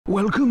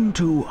Welcome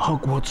to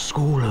Hogwarts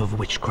School of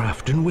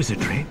Witchcraft and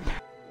Wizardry.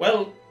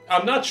 Well,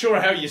 I'm not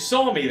sure how you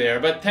saw me there,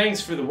 but thanks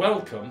for the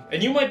welcome.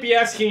 And you might be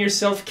asking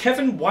yourself,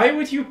 Kevin, why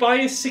would you buy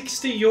a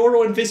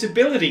 €60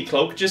 invisibility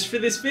cloak just for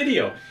this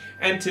video?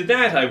 And to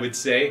that I would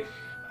say,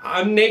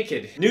 I'm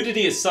naked.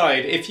 Nudity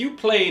aside, if you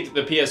played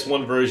the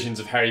PS1 versions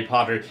of Harry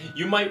Potter,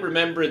 you might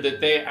remember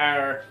that they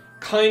are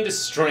kinda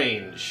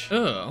strange.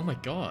 Oh my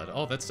god.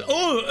 Oh, that's...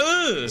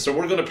 So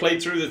we're gonna play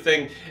through the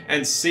thing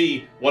and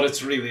see what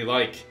it's really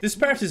like. This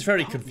part is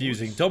very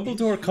confusing.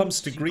 Dumbledore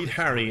comes to greet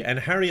Harry, and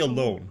Harry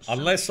alone.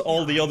 Unless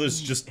all the others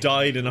just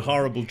died in a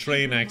horrible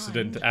train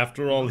accident.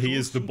 After all, he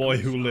is the boy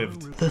who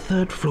lived. The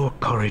third floor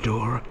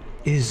corridor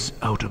is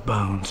out of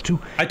bounds to...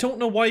 I don't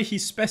know why he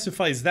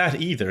specifies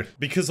that either,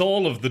 because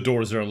all of the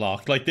doors are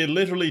locked. Like, they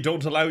literally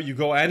don't allow you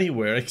go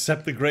anywhere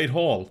except the Great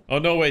Hall. Oh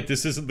no, wait,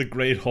 this isn't the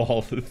Great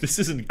Hall. This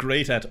isn't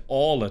great at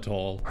all.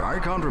 I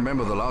can't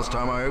remember the last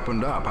time I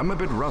opened up. I'm a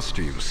bit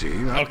rusty, you see.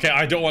 Okay,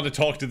 I don't want to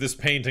talk to this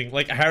painting.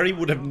 Like, Harry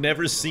would have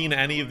never seen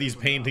any of these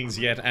paintings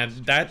yet,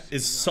 and that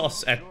is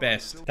sus at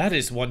best. That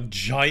is one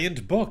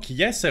giant book.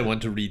 Yes, I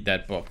want to read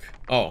that book.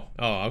 Oh,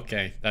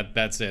 okay.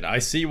 That's it. I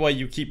see why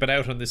you keep it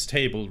out on this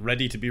table,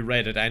 ready to be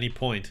read at any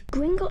point.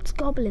 Gringotts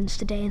goblins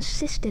today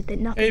insisted that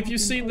nothing... Hey, have you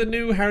seen the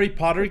new Harry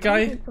Potter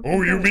guy?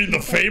 Oh, you mean the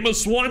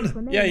famous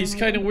one? Yeah, he's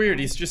kind of weird.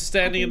 He's just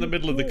standing in the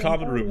middle of the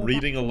common room,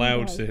 reading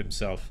aloud to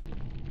himself.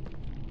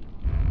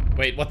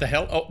 Wait, what the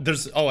hell?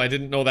 Oh, I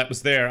didn't know that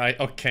was there.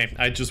 Okay,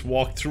 I just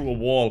walked through a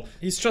wall.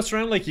 He's just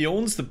around like he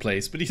owns the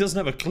place, but he doesn't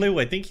have a clue.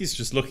 I think he's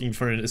just looking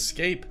for an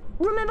escape.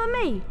 Remember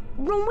me?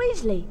 Ron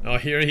Weasley? Oh,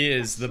 here he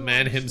is, the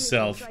man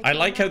himself. I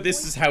like how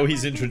this is how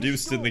he's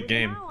introduced in the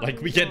game.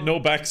 Like, we get no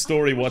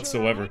backstory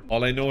whatsoever.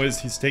 All I know is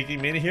he's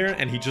taking me in here,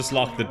 and he just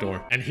locked the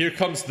door. And here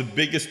comes the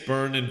biggest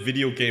burn in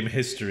video game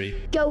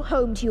history. Go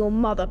home to your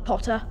mother,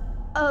 Potter.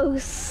 Oh,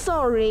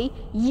 sorry.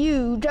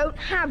 You don't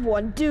have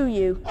one, do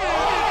you?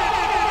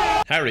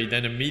 Harry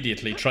then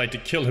immediately tried to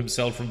kill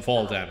himself from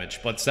fall damage,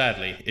 but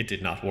sadly, it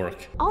did not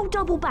work. I'll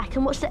double back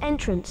and watch the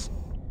entrance.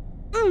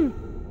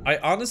 I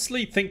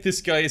honestly think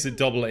this guy is a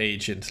double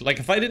agent. Like,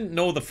 if I didn't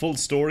know the full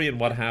story and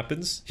what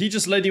happens, he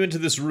just led you into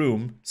this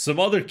room,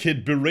 some other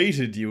kid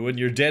berated you and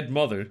your dead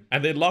mother,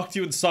 and they locked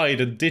you inside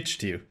and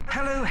ditched you.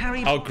 Hello,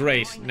 Harry. Oh,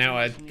 great. Now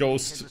a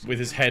ghost with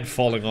his head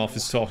falling off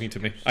is talking to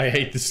me. I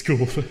hate this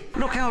school.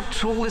 Look how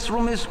tall this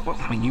room is. Well,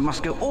 I mean, you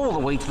must go all the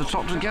way to the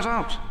top to get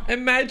out.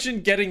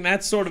 Imagine getting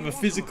that sort of a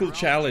physical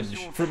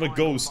challenge from a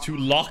ghost who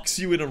locks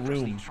you in a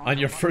room on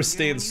your first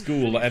day in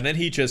school, and then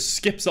he just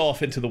skips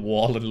off into the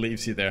wall and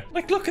leaves you there.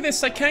 Like, look at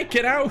this, I can't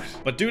get out.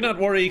 But do not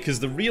worry, because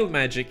the real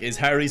magic is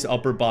Harry's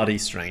upper body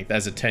strength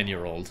as a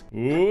 10-year-old.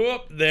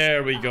 Whoop,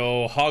 there we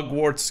go.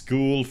 Hogwarts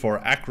School for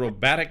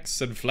Acrobatics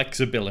and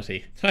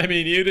Flexibility. I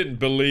mean, you didn't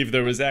believe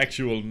there was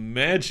actual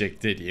magic,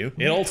 did you?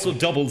 It also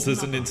doubles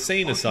as an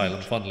insane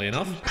asylum, funnily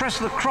enough. Press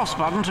the cross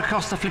button to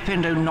cast the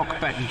Flipendo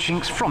knockback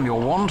jinx from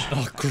your wand.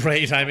 Oh,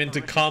 great, I'm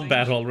into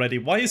combat already.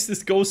 Why is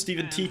this ghost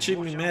even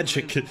teaching me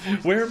magic?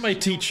 Where are my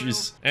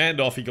teachers?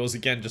 And off he goes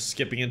again, just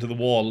skipping into the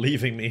wall,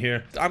 leaving me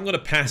here. I'm gonna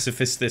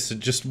pacifist this and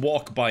just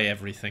walk by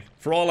everything.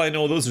 For all I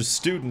know, those are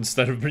students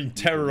that have been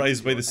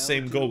terrorized by the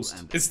same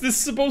ghost. Is this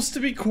supposed to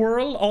be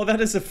Quirrell? Oh,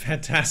 that is a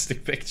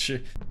fantastic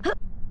picture.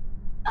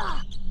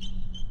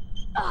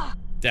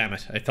 Damn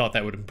it, I thought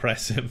that would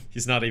impress him.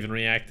 He's not even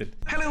reacted.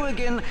 Hello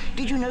again.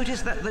 Did you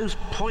notice that those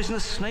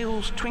poisonous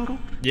snails twinkled?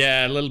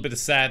 Yeah, a little bit of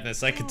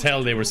sadness. I could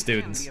tell they were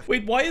students.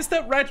 Wait, why is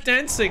that rat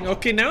dancing?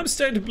 Okay, now I'm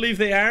starting to believe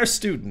they are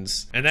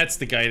students. And that's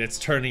the guy that's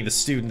turning the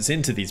students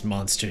into these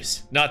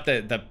monsters. Not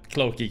the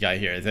cloaky guy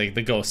here,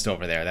 the ghost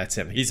over there. That's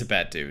him. He's a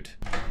bad dude.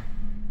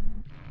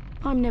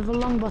 I'm Neville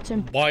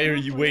Longbottom. Why are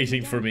you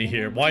waiting for me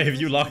here? Why have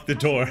you locked the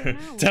door?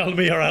 Tell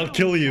me or I'll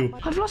kill you.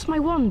 I've lost my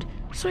wand,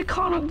 so I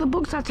can't knock the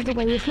books out of the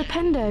way with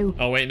Flipendo.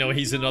 Oh wait, no,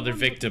 he's another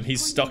victim.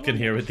 He's stuck in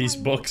here with these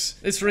books.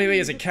 This really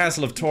is a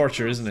castle of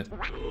torture, isn't it?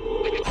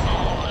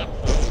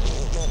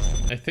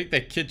 I think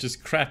that kid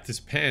just crapped his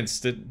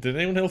pants. Did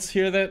anyone else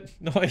hear that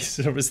noise?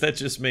 Or was that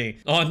just me?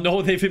 Oh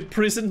no, they've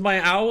imprisoned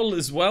my owl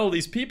as well.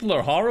 These people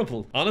are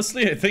horrible.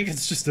 Honestly, I think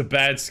it's just a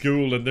bad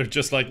school and they're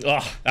just like,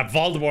 oh, that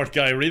Voldemort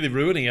guy really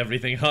ruining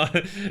everything,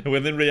 huh?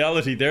 When in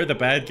reality, they're the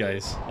bad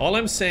guys. All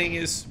I'm saying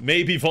is,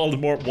 maybe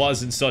Voldemort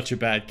wasn't such a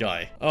bad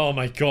guy. Oh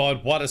my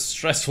god, what a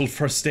stressful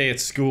first day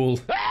at school.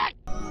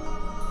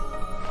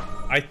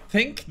 I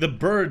think the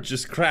bird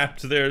just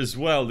crapped there as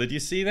well. Did you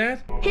see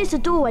that? Here's the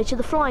doorway to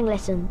the flying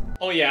lesson.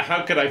 Oh yeah,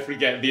 how could I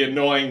forget the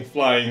annoying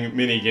flying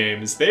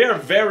mini-games? They are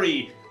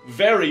very,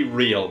 very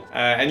real.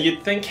 And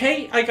you'd think,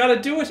 hey, I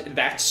gotta do it.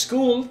 That's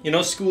school. You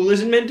know, school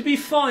isn't meant to be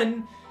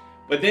fun.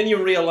 But then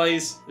you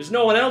realize there's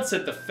no one else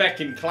at the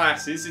feckin'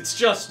 classes. It's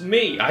just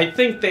me. I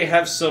think they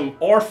have some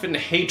orphan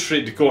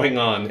hatred going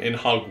on in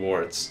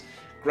Hogwarts.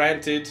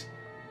 Granted,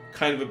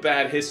 kind of a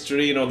bad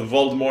history, you know, the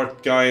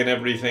Voldemort guy and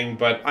everything,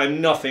 but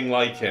I'm nothing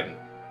like him.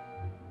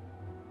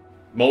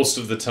 Most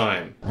of the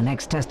time. The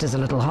next test is a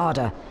little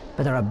harder.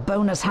 but there are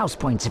bonus house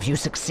points if you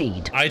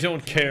succeed. I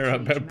don't care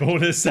about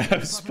bonus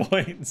house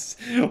points.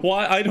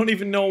 Why? I don't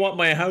even know what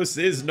my house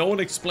is. No one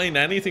explained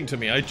anything to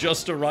me. I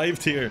just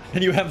arrived here,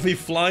 and you have me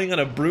flying on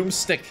a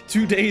broomstick.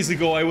 2 days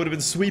ago, I would have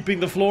been sweeping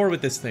the floor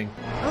with this thing.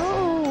 Oh.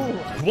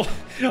 What?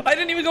 I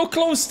didn't even go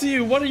close to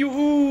you. What are you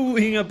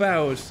oohing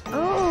about?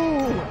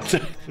 Oh.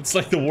 It's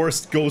like the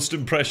worst ghost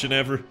impression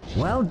ever.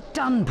 Well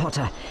done,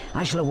 Potter.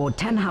 I shall award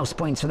 10 house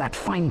points for that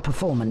fine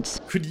performance.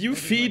 Could you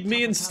feed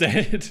me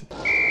instead?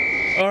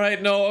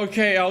 Alright, no,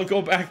 okay, I'll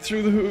go back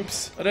through the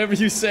hoops. Whatever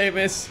you say,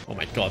 miss. Oh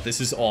my god,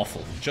 this is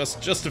awful.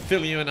 Just to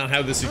fill you in on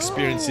how this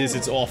experience is,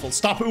 it's awful.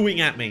 Stop oohing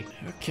at me.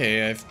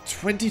 Okay, I have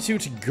 22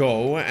 to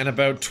go and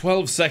about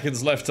 12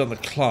 seconds left on the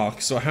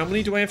clock. So how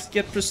many do I have to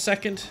get per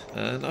second?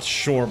 Not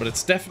sure, but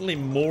it's definitely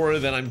more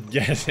than I'm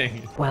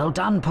getting. Well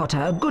done,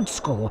 Potter. A good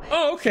score.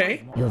 Oh,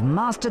 okay. You have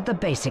mastered the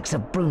basics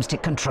of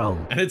broomstick control.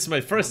 And it's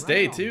my first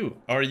day, too.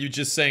 Or are you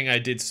just saying I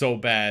did so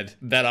bad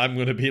that I'm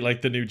gonna be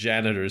like the new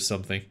janitor or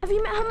something? Have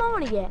you met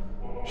Hermione yet?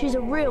 She's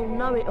a real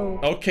know-it-all.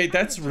 Okay,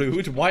 that's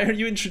rude. Why are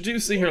you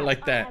introducing her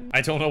like that?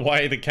 I don't know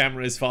why the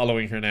camera is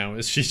following her now.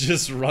 She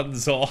just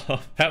runs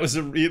off. That was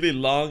a really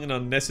long and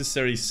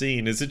unnecessary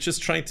scene. Is it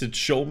just trying to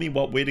show me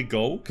what way to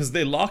go? Because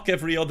they lock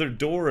every other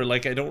door.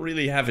 Like, I don't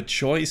really have a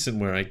choice in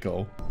where I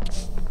go.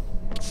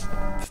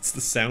 That's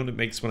the sound it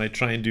makes when I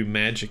try and do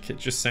magic. It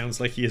just sounds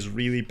like he has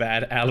really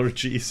bad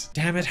allergies.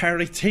 Damn it,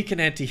 Harry. Take an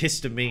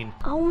antihistamine.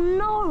 Oh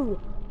no!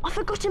 I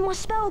forgot in my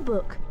spell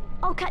book.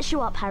 I'll catch you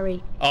up,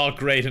 Harry. Oh,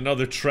 great,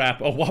 another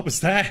trap. Oh, what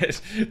was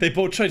that? They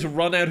both tried to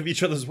run out of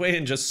each other's way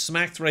and just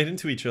smacked right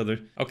into each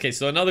other. Okay,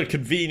 so another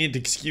convenient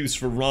excuse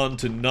for Ron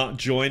to not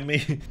join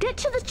me. Get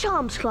to the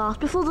charms class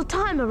before the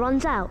timer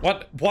runs out.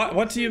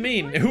 What do you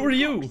mean? Who are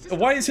you?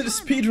 Why is it a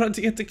speedrun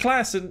to get to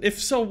class? And if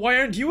so, why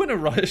aren't you in a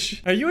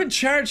rush? Are you in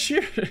charge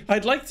here?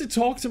 I'd like to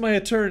talk to my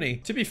attorney.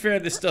 To be fair,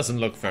 this doesn't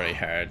look very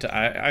hard.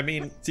 I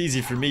mean, it's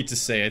easy for me to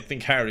say. I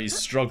think Harry's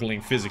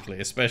struggling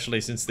physically,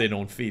 especially since they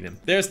don't feed him.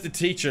 There's the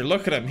teacher.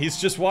 Look at him. He's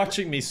just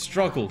watching me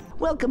struggle.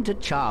 Welcome to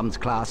Charms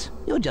class.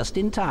 You're just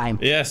in time.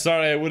 Yeah,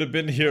 sorry, I would have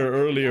been here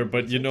earlier,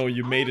 but you know,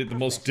 you made it the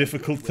most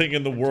difficult thing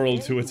in the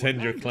world to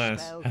attend your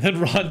class. And then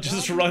Ron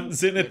just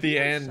runs in at the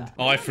end.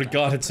 Oh, I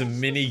forgot it's a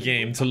mini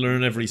game to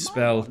learn every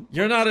spell.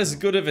 You're not as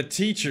good of a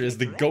teacher as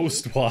the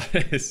ghost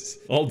was.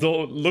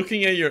 Although,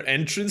 looking at your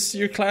entrance to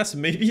your class,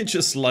 maybe you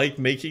just like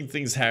making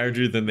things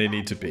harder than they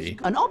need to be.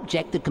 An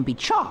object that can be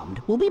charmed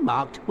will be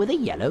marked with a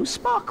yellow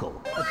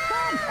sparkle. A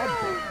charmed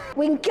object.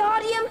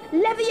 Wingardium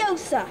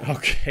Leviosa!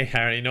 Okay,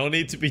 Harry, no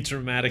need to be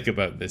dramatic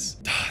about this.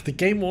 The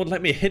game won't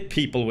let me hit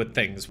people with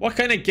things. What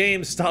kind of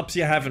game stops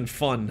you having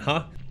fun,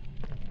 huh?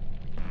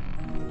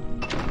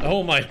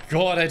 Oh my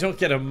god, I don't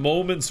get a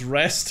moment's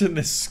rest in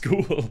this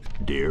school.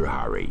 Dear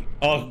Harry.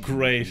 Oh,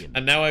 great.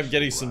 And now I'm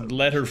getting some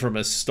letter from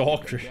a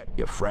stalker.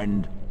 Your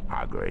friend,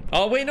 Hagrid.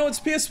 Oh, wait, no,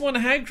 it's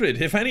PS1 Hagrid.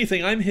 If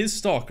anything, I'm his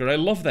stalker. I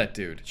love that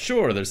dude.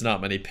 Sure, there's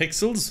not many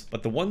pixels,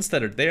 but the ones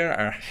that are there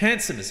are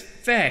handsome as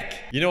feck.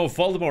 You know, if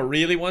Voldemort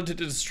really wanted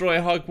to destroy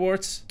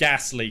Hogwarts,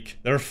 gas leak.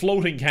 There are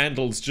floating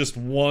candles just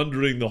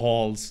wandering the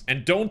halls.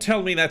 And don't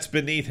tell me that's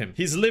beneath him.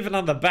 He's living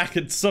on the back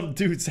of some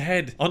dude's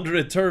head under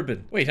a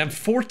turban. Wait, I'm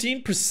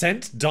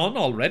 14% done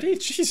already?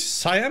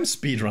 Jesus, I am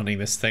speedrunning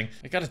this thing.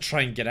 I gotta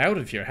try and get out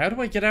of here. How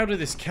do I get out of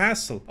this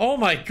castle? Oh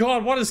my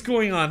god, what is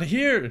going on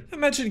here?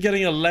 Imagine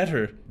getting a letter.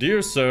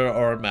 Dear sir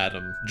or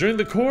madam, during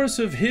the course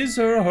of his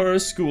or her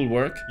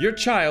schoolwork, your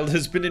child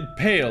has been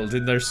impaled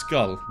in their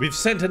skull. We've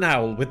sent an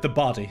owl with the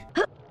body.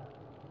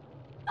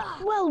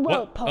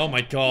 Well, Oh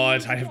my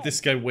god, I have this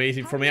guy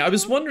waiting for me. I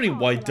was wondering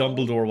why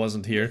Dumbledore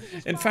wasn't here.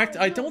 In fact,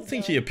 I don't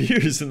think he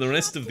appears in the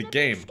rest of the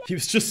game. He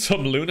was just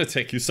some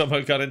lunatic who somehow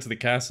got into the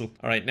castle.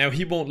 Alright, now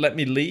he won't let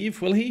me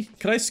leave, will he?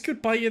 Can I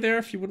scoot by you there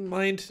if you wouldn't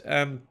mind?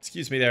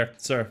 Excuse me there,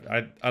 sir.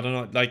 I don't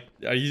know, like,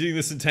 are you doing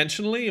this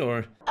intentionally,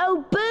 or?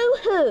 Oh,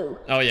 boo-hoo!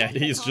 Oh yeah,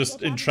 he's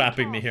just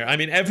entrapping me here. I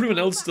mean, everyone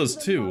else does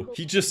too.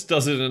 He just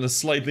does it in a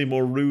slightly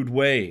more rude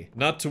way.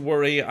 Not to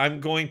worry,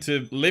 I'm going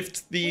to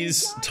lift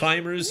these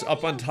timers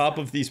up on top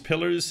of these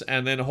pillars,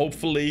 and then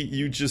hopefully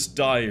you just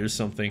die or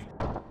something.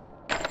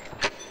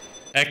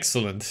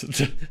 Excellent.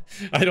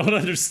 I don't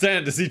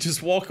understand. Does he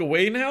just walk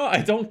away now?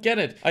 I don't get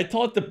it. I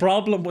thought the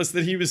problem was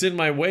that he was in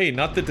my way,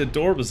 not that the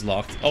door was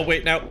locked. Oh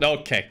wait, now,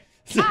 okay.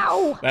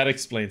 Ow! That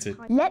explains it.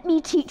 Let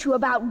me teach you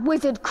about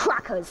wizard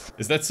crackers.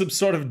 Is that some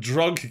sort of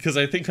drug? Because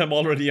I think I'm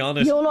already on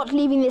it. You're not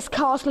leaving this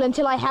castle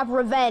until I have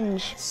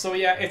revenge. So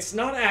yeah, it's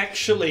not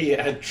actually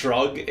a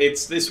drug.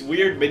 It's this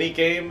weird mini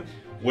game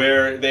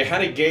where they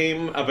had a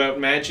game about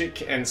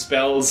magic and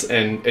spells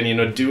and you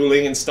know,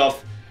 dueling and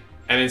stuff.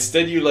 And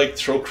instead you like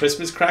throw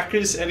Christmas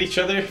crackers at each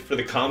other for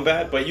the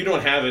combat, but you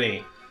don't have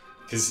any.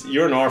 Because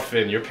you're an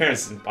orphan, your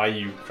parents didn't buy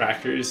you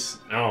crackers.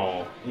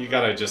 No, you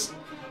gotta just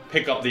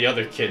pick up the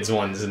other kids'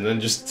 ones and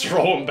then just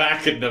throw them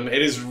back at them.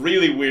 It is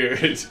really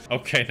weird.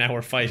 Okay, now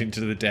we're fighting to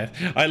the death.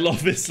 I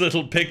love this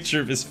little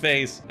picture of his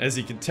face. As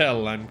you can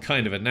tell, I'm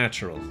kind of a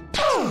natural.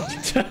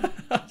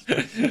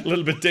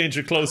 little bit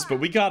danger close, but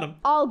we got him.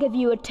 I'll give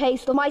you a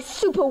taste of my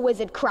super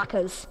wizard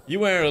crackers.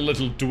 You are a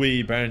little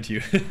dweeb, aren't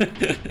you?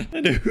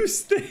 And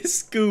who's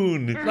this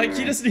goon? Like,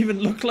 he doesn't even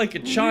look like a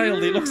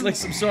child. He looks like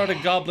some sort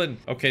of goblin.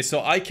 Okay,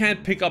 so I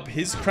can't pick up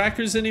his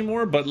crackers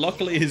anymore, but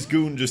luckily his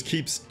goon just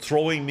keeps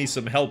throwing me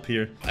some help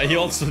here. He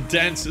also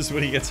dances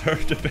when he gets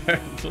hurt,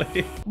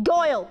 apparently.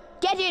 Doyle,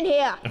 get in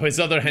here. Oh, his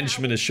other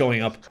henchman is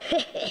showing up.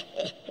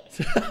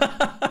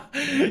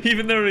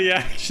 Even their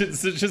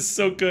reactions are just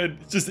so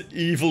good. Just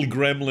evil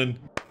gremlin.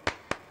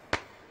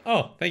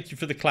 Oh, thank you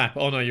for the clap.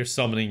 Oh no, you're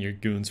summoning your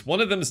goons.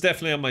 One of them is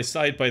definitely on my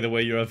side, by the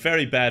way. You're a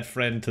very bad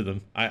friend to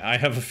them. I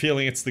have a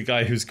feeling it's the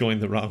guy who's going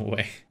the wrong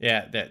way.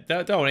 Yeah,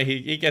 don't worry,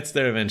 he gets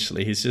there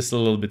eventually. He's just a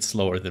little bit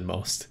slower than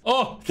most.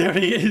 Oh, there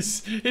he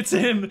is. It's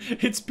him.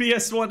 It's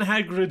PS1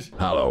 Hagrid.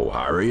 Hello,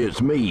 Harry.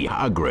 It's me,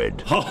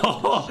 Hagrid.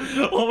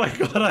 Oh my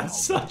god, I'm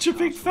such a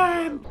big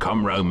fan.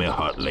 Come round my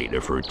hut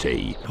later for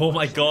tea. Oh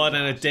my god,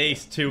 and a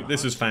date too.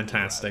 This is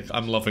fantastic.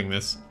 I'm loving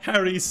this.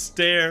 Harry's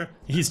stare.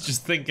 He's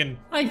just thinking,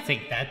 I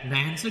think that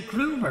man's a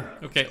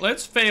groomer. okay,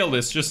 let's fail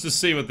this just to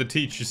see what the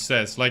teacher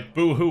says. Like,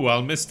 boo-hoo,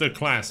 I'll miss the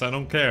class. I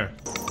don't care.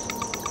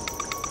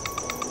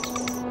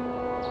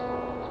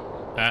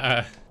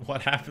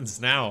 What happens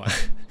now?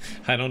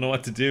 I don't know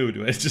what to do.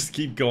 Do I just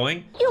keep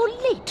going? You're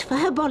late for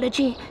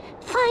herbology.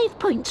 5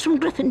 points from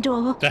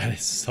Gryffindor. That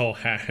is so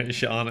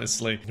harsh,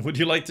 honestly. Would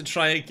you like to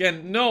try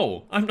again?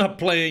 No, I'm not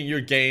playing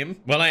your game.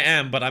 Well, I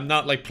am, but I'm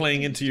not like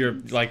playing into your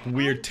like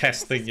weird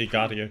test thing you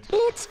got here.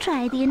 Let's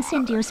try the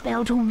incendio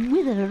spell to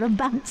wither a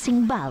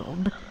bouncing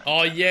bulb.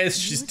 Oh yes,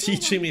 she's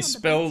teaching me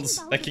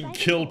spells that can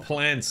kill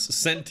plants,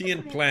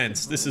 sentient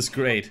plants. This is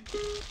great.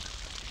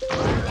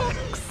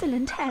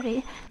 Excellent,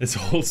 Harry. This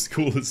whole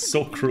school is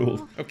so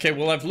cruel. Okay,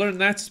 well, I've learned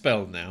that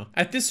spell now.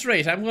 At this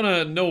rate, I'm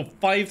gonna know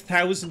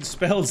 5,000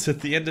 spells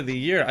at the end of the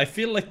year. I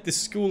feel like this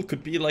school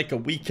could be like a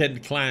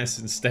weekend class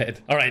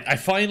instead. All right, I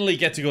finally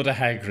get to go to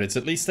Hagrid's.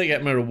 At least I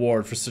get my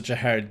reward for such a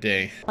hard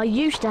day. I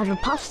used to have a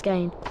puffs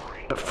game,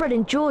 but Fred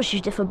and George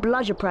used it for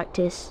bludger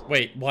practice.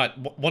 Wait,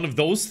 what? One of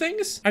those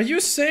things? Are you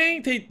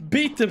saying they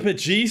beat the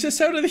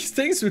bejesus out of these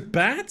things with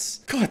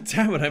bats? God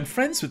damn it, I'm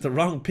friends with the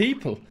wrong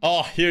people.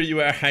 Oh, here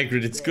you are,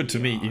 Hagrid. It's good to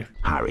meet you.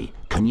 Harry,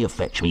 can you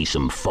fetch me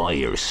some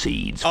fire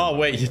seeds? Oh,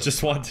 wait, you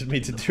just wanted me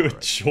to do a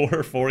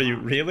chore for you,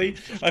 really?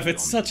 I've had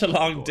such a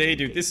long day,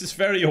 dude. This is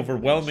very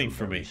overwhelming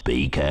for me.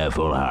 Be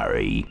careful,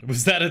 Harry.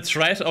 Was that a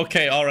threat?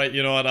 Okay, alright,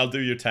 you know what? I'll do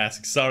your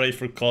task. Sorry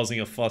for causing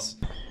a fuss.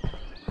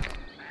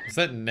 Is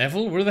that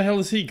Neville? Where the hell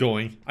is he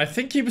going? I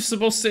think he was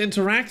supposed to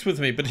interact with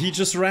me, but he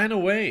just ran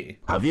away.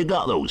 Have you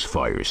got those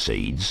fire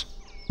seeds?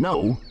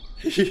 No?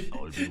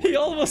 He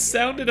almost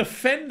sounded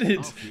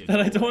offended that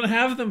I don't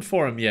have them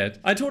for him yet.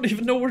 I don't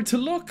even know where to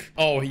look.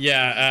 Oh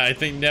yeah, I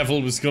think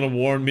Neville was gonna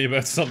warn me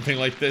about something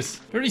like this.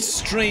 Very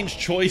strange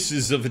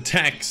choices of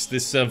attacks,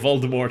 this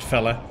Voldemort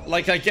fella.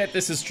 Like, I get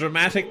this is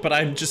dramatic, but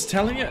I'm just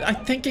telling you, I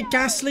think a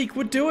gas leak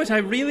would do it. I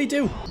really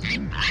do.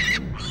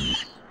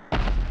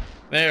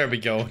 There we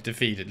go,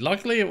 defeated.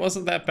 Luckily, it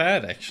wasn't that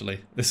bad, actually.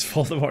 This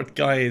Voldemort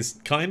guy is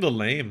kinda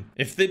lame.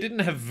 If they didn't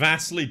have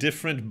vastly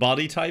different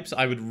body types,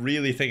 I would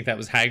really think that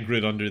was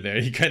Hagrid under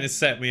there. He kinda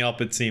set me up,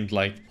 it seemed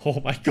like.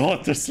 Oh my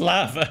god, there's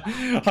lava!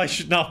 I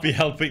should not be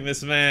helping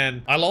this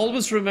man. I'll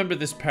always remember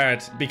this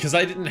part, because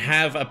I didn't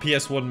have a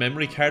PS1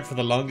 memory card for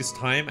the longest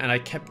time, and I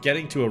kept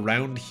getting to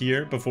around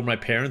here before my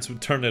parents would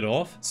turn it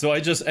off. So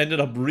I just ended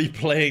up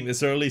replaying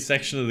this early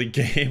section of the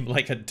game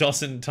like a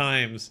dozen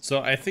times.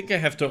 So I think I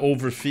have to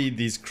overfeed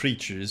these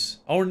creatures.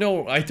 Oh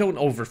no, I don't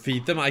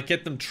overfeed them. I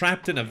get them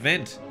trapped in a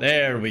vent.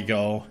 There we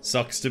go.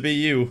 Sucks to be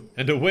you.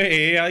 And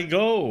away I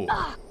go.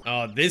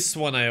 Oh, this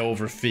one I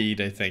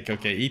overfeed, I think.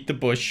 Okay, eat the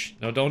bush.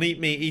 No, don't eat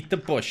me. Eat the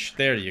bush.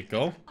 There you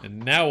go.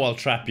 And now I'll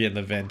trap you in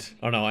the vent.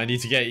 Oh no, I need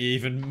to get you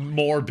even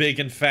more big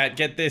and fat.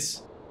 Get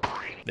this.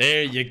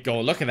 There you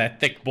go. Look at that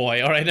thick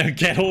boy. All right, now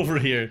get over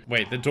here.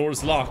 Wait, the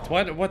door's locked.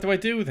 What do I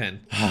do then?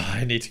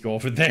 I need to go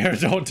over there,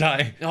 don't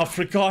I? Oh,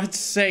 for God's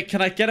sake,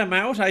 can I get him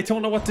out? I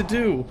don't know what to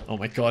do. Oh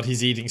my God,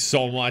 he's eating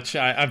so much.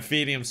 I'm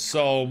feeding him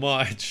so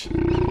much.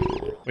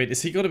 Wait,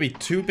 is he going to be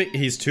too big?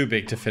 He's too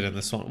big to fit in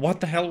this one. What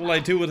the hell will I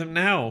do with him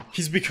now?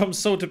 He's become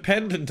so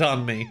dependent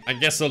on me. I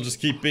guess I'll just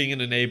keep being an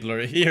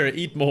enabler. Here,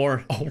 eat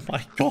more. Oh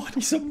my God,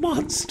 he's a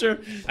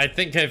monster. I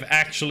think I've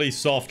actually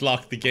soft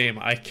locked the game.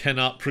 I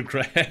cannot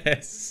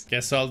progress.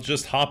 Guess I'll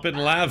just hop in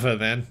lava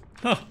then.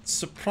 Huh,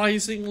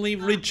 surprisingly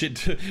rigid.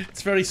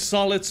 It's very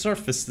solid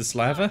surface, this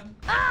lava.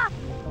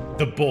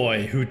 The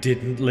boy who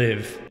didn't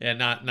live. Yeah,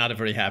 not a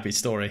very happy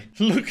story.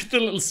 Look at the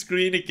little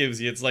screen it gives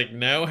you. It's like,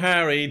 no,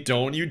 Harry,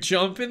 don't you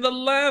jump in the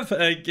lava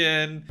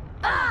again.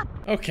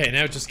 Okay,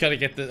 now just gotta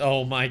get the...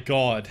 Oh my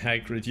God,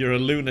 Hagrid, you're a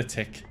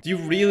lunatic. Do you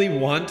really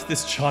want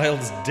this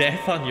child's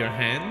death on your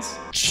hands?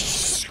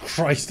 Jesus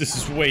Christ, this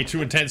is way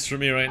too intense for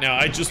me right now.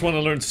 I just want to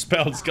learn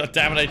spells,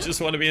 goddammit. I just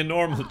want to be a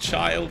normal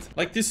child.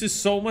 Like, this is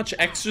so much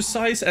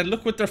exercise, and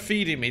look what they're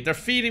feeding me. They're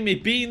feeding me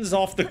beans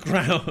off the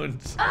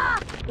ground.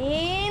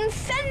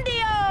 Incendio!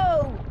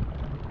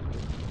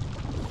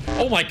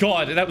 Oh my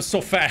god, that was so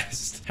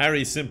fast.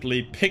 Harry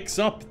simply picks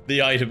up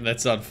the item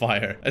that's on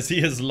fire as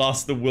he has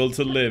lost the will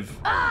to live.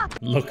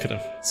 Look at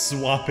him,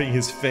 swapping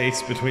his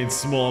face between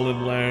small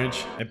and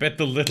large. I bet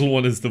the little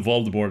one is the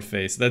Voldemort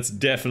face. That's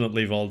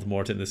definitely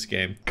Voldemort in this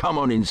game. Come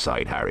on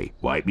inside, Harry.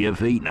 Wipe your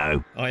feet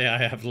now. Oh yeah,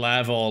 I have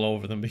lava all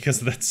over them because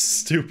of that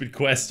stupid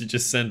quest you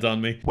just sent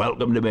on me.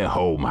 Welcome to my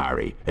home,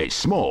 Harry. It's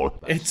small.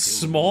 It's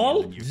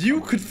small?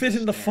 You could fit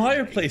in the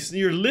fireplace and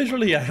you're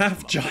literally a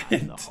half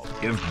giant.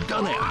 You've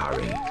done it,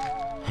 Harry.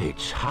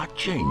 It's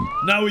hatching.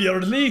 Now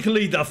you're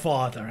legally the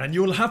father and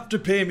you'll have to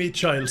pay me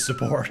child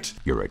support.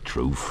 You're a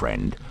true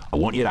friend. I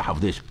want you to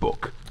have this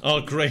book.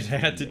 Oh great, I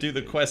had to do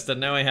the quest and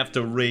now I have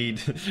to read.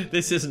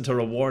 This isn't a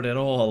reward at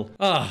all.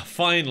 Ah,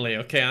 finally.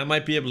 Okay, I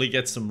might be able to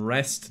get some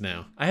rest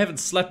now. I haven't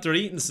slept or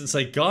eaten since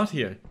I got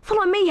here.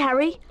 Follow me,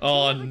 Harry.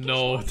 Oh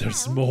no,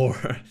 there's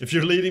more. If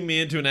you're leading me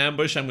into an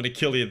ambush, I'm gonna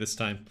kill you this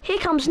time. Here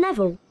comes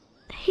Neville.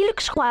 He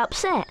looks quite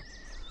upset.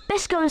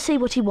 Best go and see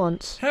what he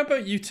wants. How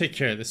about you take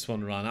care of this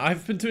one, Ron?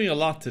 I've been doing a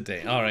lot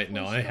today. Alright,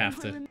 no, I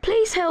have to.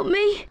 Please help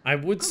me. I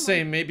would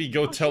say maybe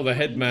go tell the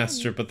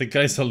headmaster, but the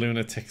guy's a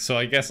lunatic, so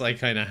I guess I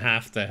kind of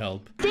have to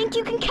help. Think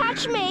you can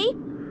catch me?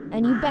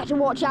 And you better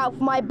watch out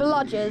for my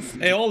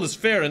bludgers. Hey, all is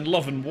fair in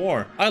love and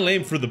war. I'll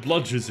aim for the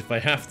bludgers if I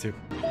have to.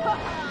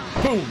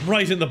 Boom,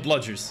 right in the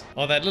bludgers.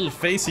 Oh, that little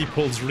face he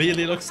pulls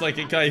really looks like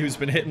a guy who's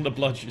been hitting the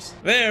bludgers.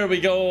 There we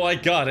go, I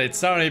got it.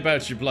 Sorry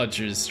about your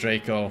bludgers,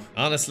 Draco.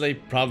 Honestly,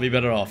 probably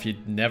better off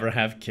you'd never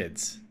have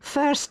kids.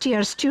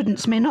 First-year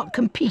students may not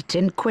compete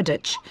in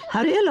Quidditch.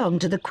 Hurry along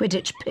to the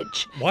Quidditch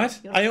pitch.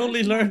 What? I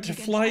only learned to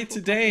fly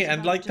today,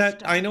 and like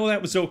that, I know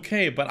that was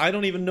okay, but I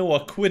don't even know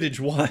what Quidditch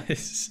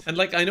was. And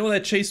like, I know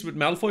that chase with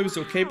Malfoy was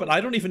okay, but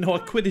I don't even know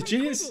what Quidditch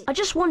is. I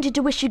just wanted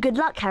to wish you good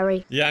luck,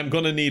 Harry. Yeah, I'm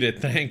gonna need it,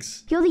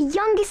 thanks. You're the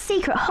youngest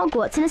seeker at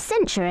Hogwarts in a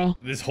century.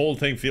 This whole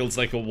thing feels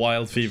like a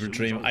wild fever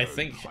dream. I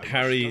think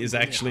Harry is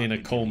actually in a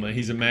coma.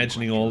 He's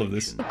imagining all of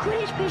this. The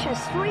Quidditch pitch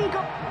has 3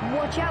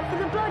 Watch out for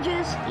the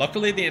bludgers.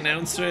 Luckily, the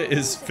announcer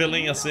is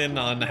filling us in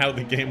on how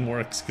the game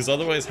works, because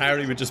otherwise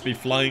Harry would just be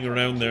flying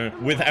around there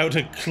without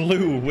a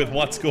clue with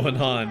what's going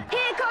on.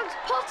 Here comes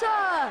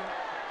Potter!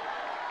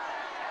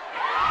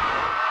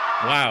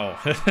 Wow.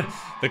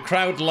 The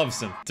crowd loves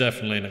him.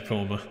 Definitely in a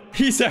coma.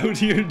 He's out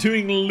here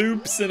doing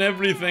loops and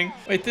everything.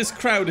 Wait, this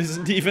crowd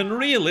isn't even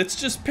real. It's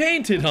just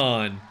painted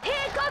on. Here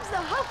comes the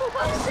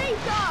Hufflepuff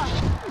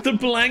Seeker! The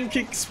blank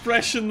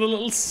expression, the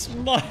little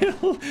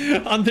smile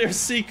on their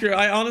seeker.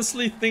 I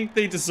honestly think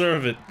they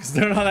deserve it, because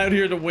they're not out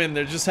here to win.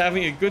 They're just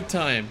having a good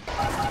time.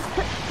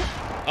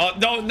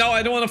 Oh, no,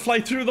 I don't want to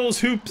fly through those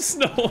hoops.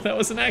 No, that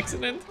was an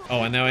accident.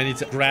 Oh, and now I need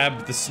to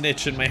grab the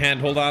snitch in my hand.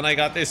 Hold on, I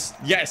got this.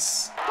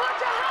 Yes!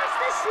 Potter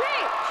has the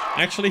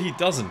snitch! Actually, he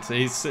doesn't.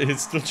 He's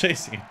still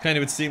chasing him. Kind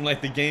of would seem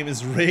like the game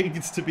is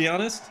rigged, to be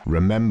honest.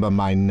 Remember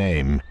my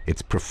name.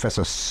 It's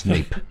Professor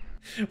Snape.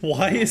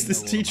 Why is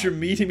this teacher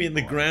meeting me in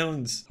the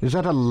grounds? Is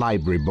that a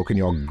library book in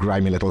your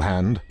grimy little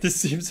hand? This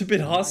seems a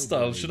bit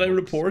hostile. Should I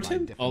report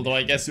him? Although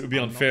I guess it would be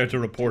unfair to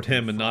report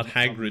him and not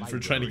Hagrid for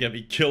trying to get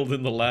me killed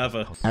in the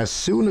lava. As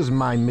soon as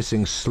my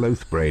missing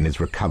sloth brain is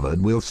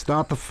recovered, we'll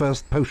start the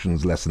first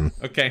potions lesson.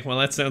 Okay, well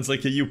that sounds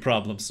like a you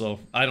problem, so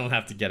I don't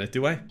have to get it,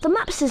 do I? The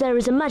map says there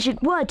is a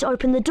magic word to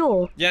open the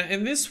door. Yeah,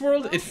 in this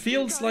world, it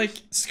feels like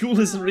school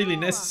isn't really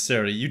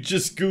necessary. You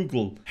just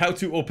Google how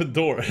to open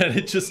door and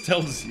it just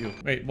tells you.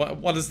 Wait,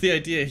 what is the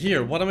idea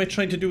here? What am I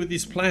trying to do with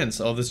these plants?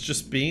 Oh, there's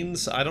just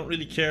beans? I don't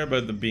really care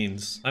about the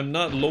beans. I'm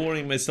not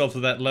lowering myself to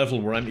that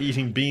level where I'm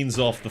eating beans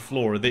off the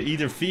floor. They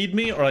either feed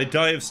me or I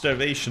die of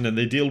starvation and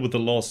they deal with the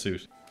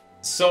lawsuit.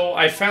 So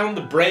I found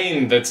the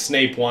brain that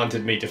Snape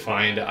wanted me to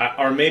find,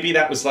 or maybe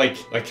that was like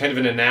kind of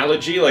an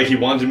analogy, like he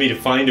wanted me to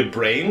find a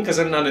brain because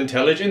I'm not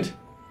intelligent.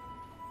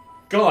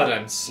 God,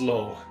 I'm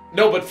slow.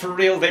 No, but for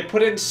real, they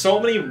put in so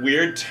many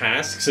weird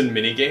tasks and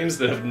minigames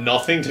that have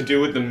nothing to do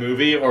with the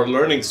movie or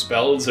learning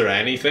spells or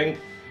anything.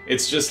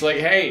 It's just like,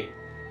 hey,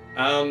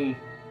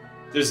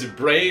 there's a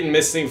brain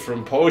missing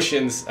from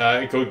potions,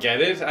 go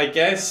get it, I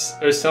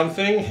guess, or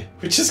something.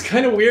 Which is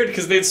kind of weird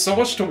because they had so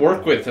much to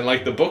work with and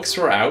like the books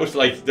were out,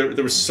 like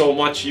there was so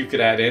much you could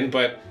add in,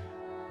 but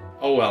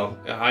oh well,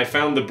 I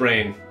found the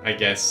brain, I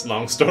guess.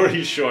 Long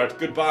story short,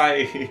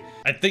 goodbye.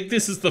 I think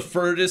this is the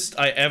furthest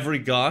I ever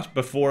got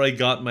before I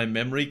got my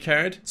memory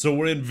card. So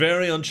we're in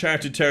very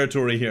uncharted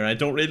territory here. I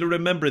don't really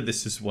remember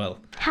this as well.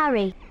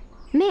 Harry,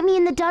 meet me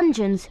in the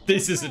dungeons.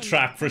 This is a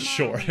trap for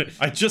sure.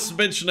 I just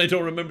mentioned I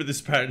don't remember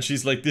this part and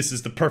she's like, this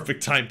is the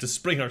perfect time to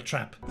spring our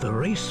trap. The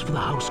race for the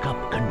House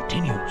Cup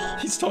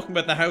continues. He's talking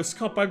about the House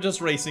Cup. I'm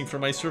just racing for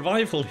my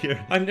survival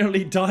here. I'm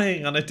nearly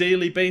dying on a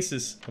daily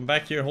basis. Come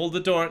back here, hold the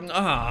door.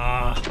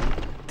 Ah,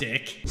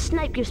 dick.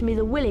 Snape gives me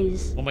the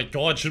willies. Oh my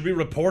god, should we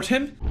report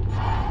him?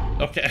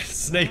 Okay,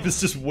 Snape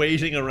is just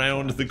waiting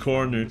around the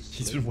corner.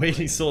 He's been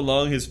waiting so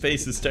long, his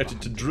face has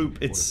started to droop.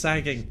 It's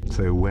sagging.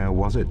 So where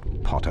was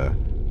it, Potter?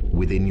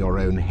 Within your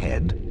own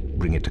head?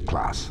 bring it to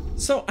class.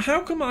 So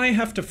how come I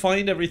have to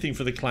find everything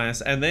for the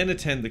class and then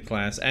attend the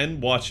class and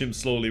watch him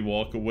slowly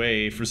walk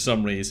away for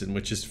some reason,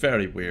 which is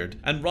very weird.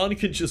 And Ron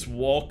can just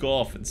walk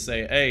off and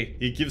say, hey,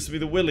 he gives me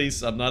the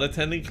willies, I'm not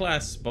attending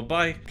class,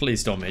 bye-bye.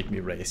 Please don't make me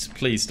race.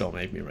 Please don't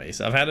make me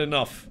race. I've had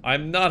enough.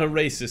 I'm not a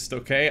racist,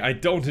 okay? I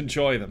don't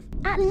enjoy them.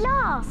 At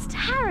last,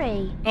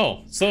 Harry!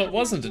 Oh, so it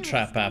wasn't a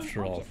trap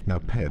after all. Now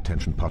pay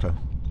attention, Potter.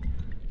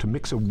 To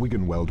mix a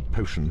Wiggenweld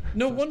potion...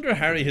 No wonder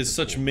Harry has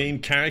such main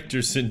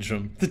character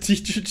syndrome. The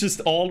teacher just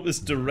always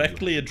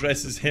directly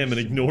addresses him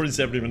and ignores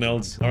everyone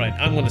else. Alright,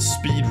 I'm gonna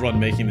speed run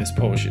making this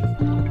potion.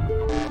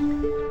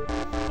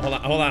 Hold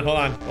on.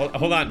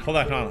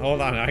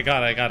 I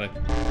got it.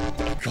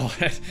 Oh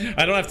god,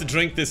 I don't have to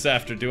drink this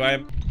after, do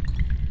I?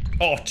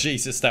 Oh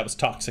Jesus, that was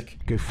toxic.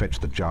 Go fetch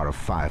the jar of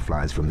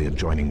fireflies from the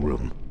adjoining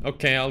room.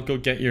 Okay, I'll go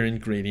get your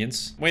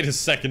ingredients. Wait a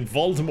second,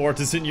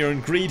 Voldemort is in your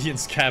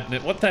ingredients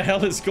cabinet. What the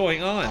hell is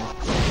going on?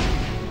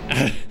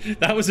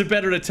 That was a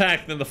better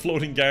attack than the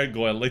floating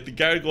gargoyle. Like, the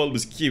gargoyle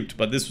was cute,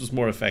 but this was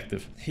more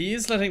effective. He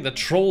is letting the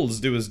trolls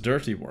do his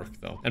dirty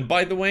work, though. And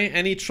by the way,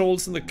 any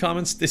trolls in the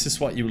comments, this is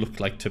what you look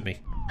like to me.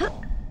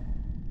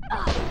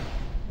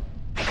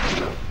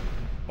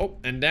 Oh,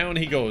 and down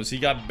he goes. He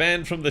got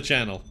banned from the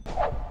channel.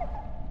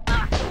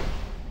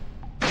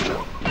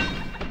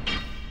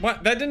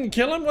 What? That didn't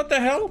kill him? What the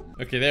hell?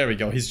 Okay, there we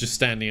go. He's just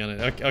standing on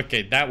it.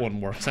 Okay, that one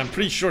works. I'm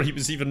pretty sure he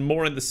was even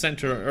more in the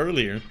center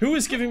earlier. Who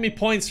is giving me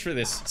points for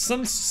this?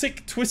 Some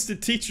sick,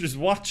 twisted teacher's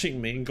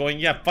watching me and going,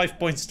 yeah, 5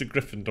 points to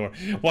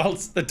Gryffindor.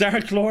 Whilst the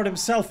Dark Lord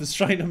himself is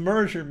trying to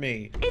murder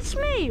me. It's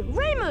me,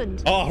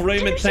 Raymond. Oh,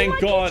 Raymond, thank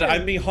God. Kitchen?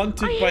 I'm being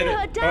hunted by the...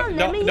 her down,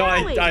 no,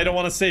 I don't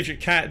want to save your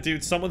cat,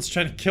 dude. Someone's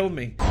trying to kill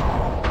me.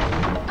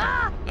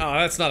 Oh,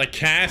 that's not a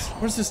cat.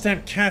 Where's this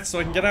damn cat so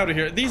I can get out of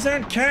here? These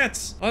aren't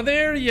cats. Oh,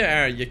 there you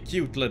are, you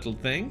cute little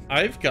thing.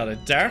 I've got a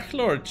Dark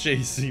Lord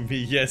chasing me.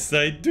 Yes,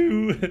 I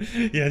do.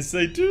 Yes,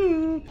 I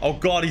do. Oh,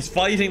 God, he's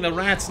fighting the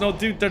rats. No,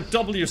 dude, they're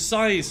double your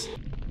size.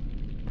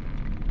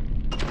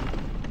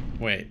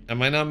 Wait,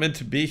 am I not meant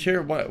to be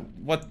here?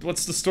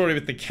 What's the story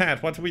with the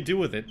cat? What do we do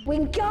with it?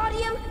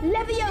 Wingardium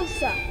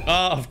Leviosa!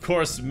 Ah, of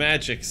course,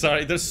 magic.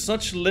 Sorry, there's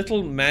such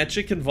little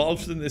magic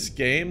involved in this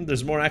game.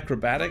 There's more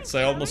acrobatics.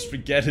 I almost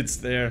forget it's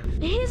there.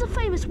 Here's a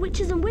famous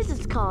witches and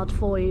wizards card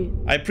for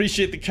you. I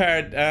appreciate the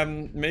card.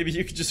 Maybe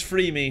you could just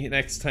free me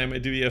next time I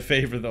do you a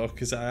favor, though,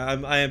 because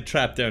I am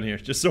trapped down here,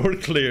 just so we're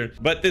clear.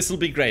 But this will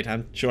be great.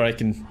 I'm sure I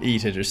can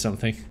eat it or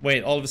something.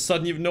 Wait, all of a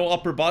sudden you've no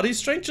upper body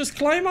strength? Just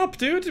climb up,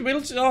 dude.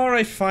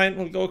 Alright, fine.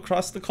 We'll go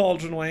across the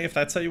cauldron way if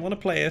that's how you want to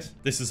play it.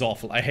 This is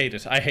awful. I hate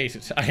it. I hate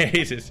it. I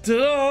hate it.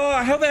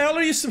 Oh, how the hell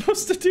are you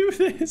supposed to do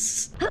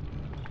this?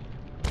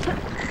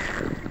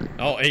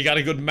 Oh, he got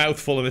a good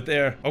mouthful of it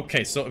there.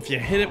 Okay, so if you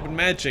hit it with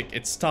magic,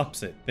 it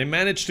stops it. They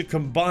managed to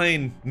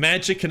combine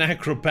magic and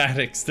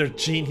acrobatics. They're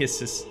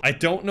geniuses. I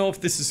don't know if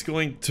this is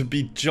going to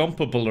be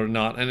jumpable or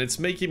not, and it's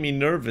making me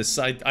nervous.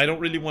 I don't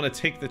really want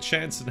to take the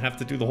chance and have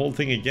to do the whole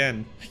thing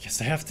again. I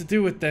guess I have to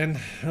do it then.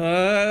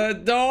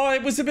 No,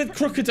 it was a bit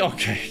crooked.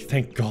 Okay,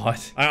 thank God.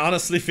 I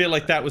honestly feel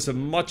like that was a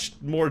much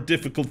more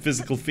difficult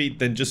physical feat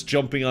than just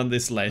jumping on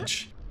this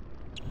ledge.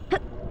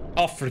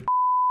 Oh, for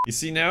you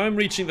see, now I'm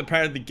reaching the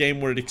part of the game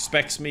where it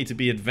expects me to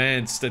be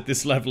advanced at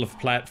this level of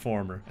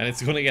platformer. And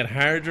it's going to get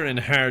harder and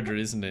harder,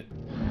 isn't it?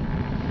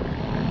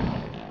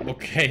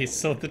 Okay,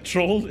 so the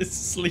troll is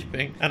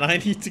sleeping, and I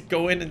need to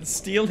go in and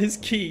steal his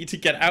key to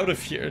get out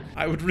of here.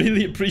 I would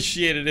really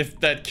appreciate it if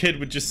that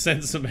kid would just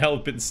send some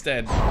help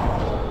instead.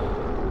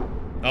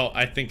 Oh,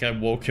 I think I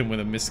woke him with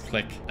a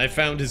misclick. I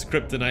found his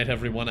kryptonite,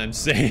 everyone. I'm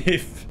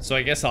safe. So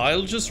I guess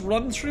I'll just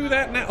run through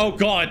that now. Oh,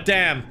 God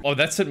damn. Oh,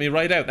 that sent me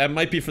right out. That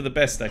might be for the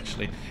best,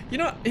 actually. You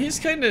know, he's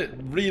kind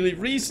of really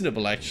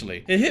reasonable,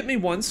 actually. He hit me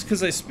once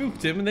because I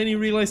spooked him, and then he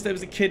realized I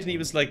was a kid, and he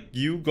was like,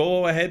 you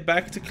go ahead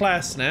back to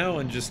class now,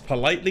 and just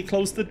politely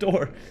close the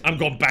door. I'm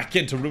going back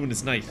in to ruin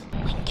his night.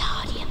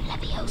 Wingardium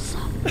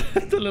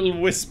Leviosa. The little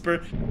whisper.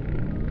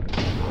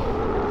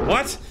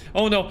 What?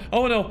 Oh no,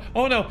 oh no,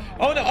 oh no,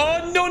 oh no,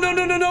 oh no, no,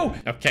 no, no, no!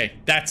 Okay,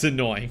 that's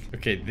annoying.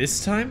 Okay,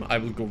 this time I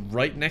will go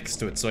right next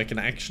to it so I can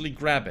actually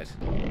grab it.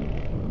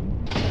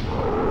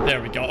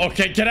 There we go.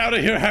 Okay, get out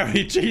of here,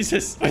 Harry.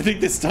 Jesus. I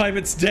think this time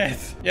it's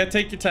death. Yeah,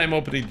 take your time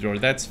opening the door.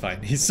 That's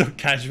fine. He's so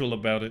casual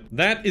about it.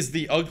 That is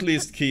the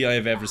ugliest key I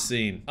have ever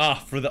seen. Ah,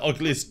 for the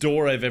ugliest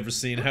door I've ever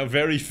seen. How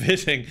very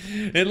fitting.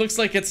 It looks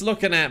like it's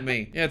looking at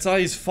me. Yeah, its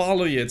eyes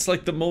follow you. It's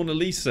like the Mona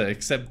Lisa,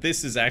 except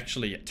this is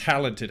actually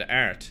talented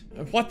art.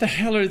 What the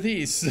hell are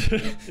these?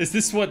 Is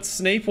this what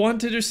Snape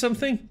wanted or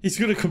something? He's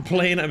gonna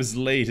complain I was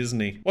late, isn't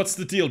he? What's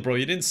the deal, bro?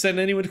 You didn't send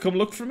anyone to come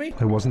look for me?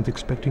 I wasn't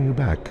expecting you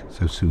back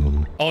so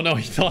soon. Oh no,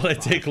 he thought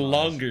I'd take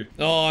longer.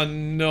 Oh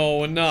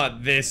no,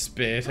 not this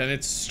bit. And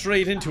it's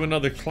straight into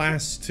another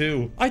class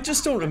too. I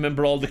just don't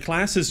remember all the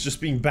classes just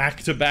being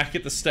back to back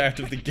at the start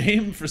of the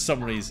game for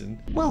some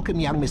reason. Welcome,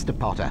 young Mr.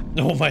 Potter.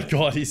 Oh my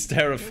God, he's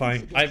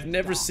terrifying. I've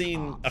never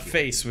seen a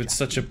face with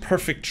such a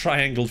perfect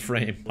triangle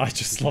frame. I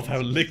just love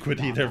how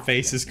liquidy their faces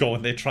faces go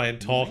when they try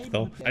and talk,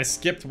 though. I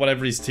skipped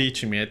whatever he's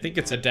teaching me. I think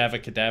it's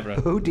Adava Kedavra.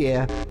 Oh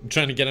dear. I'm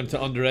trying to get him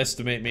to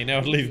underestimate me. Now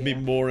it'll leave me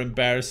more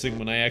embarrassing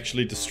when I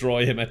actually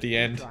destroy him at the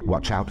end.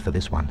 Watch out for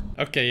this one.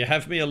 Okay, you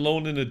have me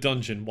alone in a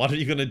dungeon. What are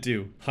you gonna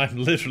do? I'm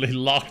literally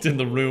locked in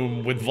the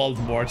room with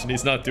Voldemort and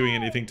he's not doing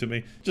anything to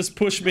me. Just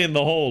push me in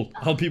the hole.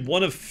 I'll be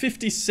one of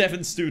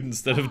 57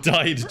 students that have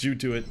died due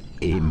to it.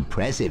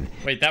 Impressive.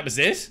 Wait, that was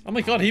it? Oh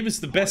my god, he was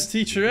the best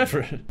teacher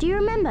ever. Do you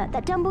remember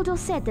that Dumbledore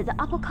said that the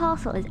upper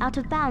castle is out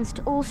of bounds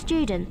to all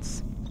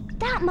students?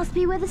 That must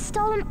be where the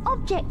stolen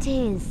object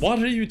is. What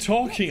are you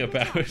talking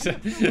about?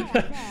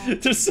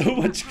 There's so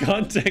much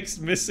context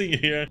missing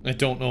here. I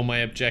don't know my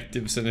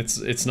objectives and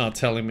it's not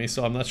telling me,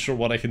 so I'm not sure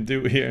what I can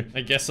do here.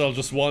 I guess I'll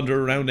just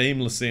wander around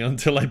aimlessly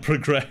until I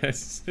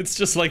progress. It's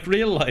just like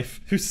real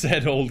life. Who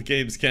said old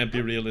games can't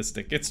be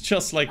realistic? It's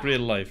just like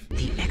real life.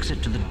 The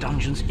exit to the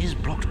dungeons is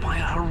blocked by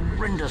a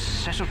horrendous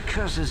set of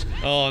curses.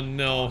 Oh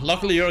no.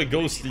 Luckily you're a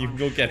ghost, you can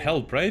go get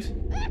help, right?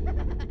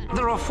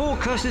 There are 4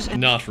 curses.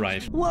 Not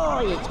right.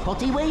 Why, it's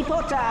Potty Wee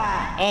Potter!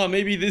 Oh,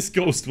 maybe this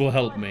ghost will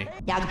help me.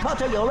 Young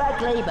Potter, you're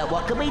ugly, but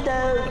what can we do?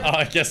 Oh,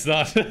 I guess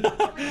not.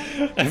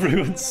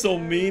 Everyone's so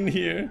mean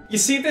here. You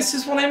see, this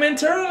is what I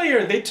meant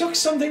earlier. They took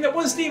something that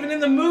wasn't even in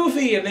the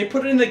movie and they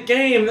put it in the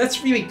game.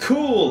 That's really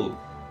cool.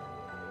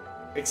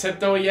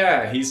 Except though,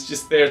 yeah, he's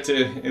just there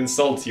to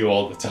insult you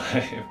all the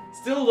time.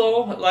 Still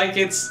though, like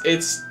it's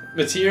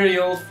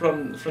material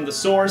from the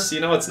source, you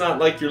know, it's not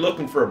like you're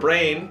looking for a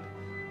brain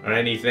or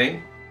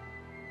anything.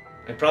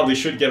 I probably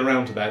should get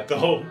around to that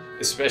though.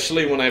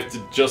 Especially when I have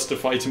to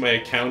justify to my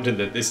accountant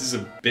that this is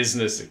a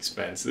business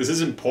expense. This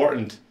is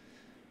important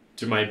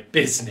to my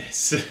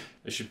business.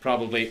 I should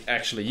probably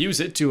actually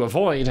use it to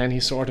avoid any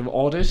sort of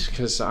audit,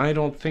 because I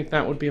don't think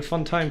that would be a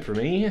fun time for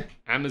me.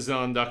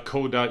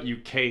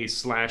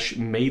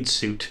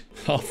 Amazon.co.uk/maidsuit.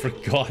 Oh, for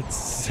God's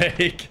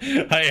sake.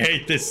 I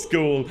hate this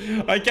school.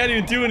 I can't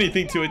even do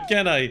anything to it,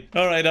 can I?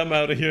 Alright, I'm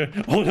out of here.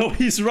 Oh no,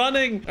 he's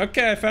running!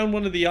 Okay, I found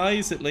one of the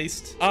eyes at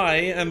least. I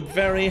am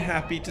very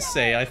happy to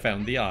say I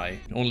found the eye.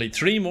 Only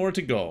 3 more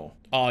to go.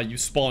 Aw, you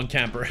spawn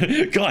camper.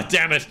 God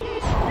damn it!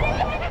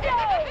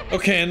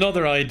 Okay,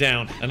 another eye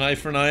down. An eye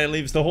for an eye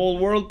leaves the whole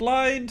world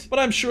blind. But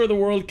I'm sure the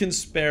world can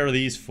spare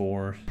these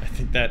 4. I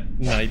think that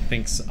knight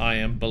thinks I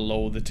am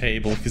below the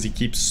table because he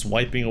keeps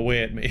swiping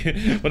away at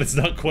me. But it's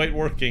not quite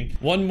working.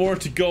 1 more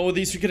to go.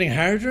 These are getting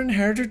harder and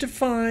harder to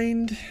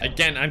find.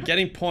 Again, I'm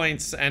getting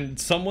points and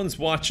someone's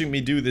watching me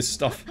do this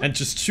stuff and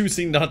just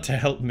choosing not to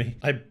help me.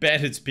 I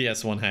bet it's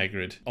PS1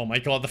 Hagrid. Oh my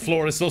god, the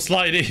floor is so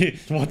slidey.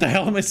 What the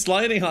hell am I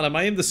sliding on? Am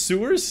I in the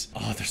sewers?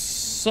 Oh, there's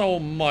so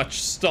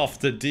much stuff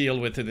to deal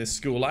with in this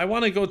school. I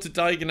want to go to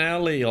Diagon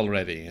Alley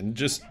already and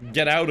just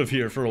get out of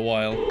here for a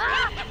while.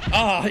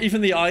 Ah,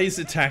 even the eyes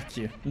attack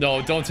you.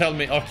 No, don't tell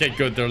me. Okay,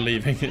 good, they're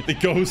leaving. The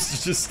ghost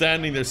is just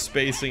standing there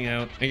spacing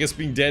out. I guess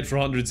being dead for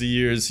hundreds of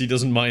years, he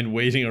doesn't mind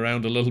waiting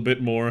around a little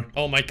bit more.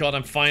 Oh my god,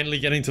 I'm finally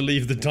getting to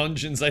leave the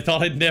dungeons. I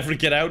thought I'd never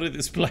get out of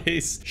this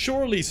place.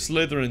 Surely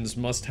Slytherins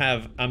must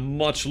have a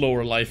much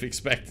lower life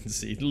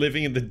expectancy,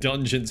 living in the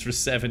dungeons for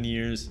 7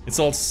 years. It's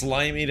all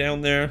slimy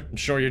down there. I'm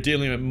sure you're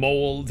dealing with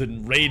mold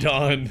and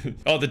radon.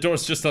 Oh, the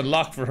door's just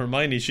unlocked for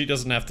Hermione. She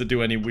doesn't have to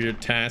do any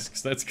weird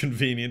tasks. That's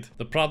convenient.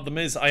 The problem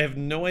is I have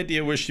no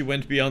idea where she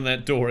went beyond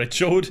that door. It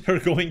showed her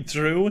going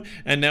through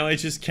and now I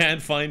just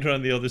can't find her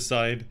on the other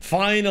side.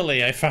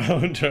 Finally, I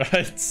found her.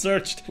 I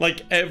searched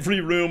like every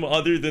room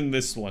other than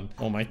this one.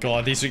 Oh my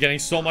god, these are getting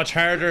so much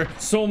harder.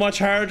 So much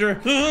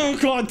harder. Oh,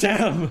 god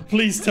damn.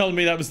 Please tell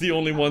me that was the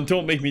only one.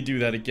 Don't make me do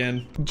that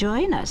again.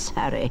 Join us,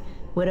 Harry.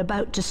 We're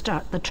about to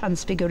start the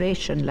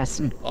transfiguration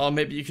lesson. Oh,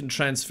 maybe you can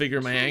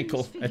transfigure my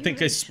ankle. I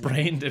think I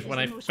sprained it when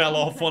I fell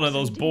off one of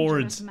those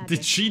boards.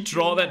 Did she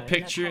draw that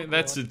picture?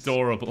 That's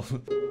adorable.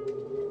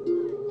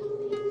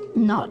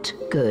 Not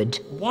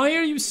good. Why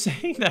are you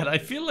saying that? I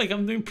feel like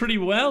I'm doing pretty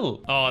well.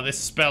 Oh, this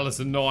spell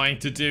is annoying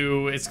to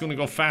do. It's gonna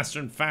go faster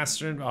and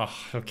faster. Oh,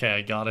 okay,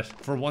 I got it.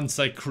 For once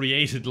I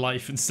created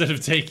life instead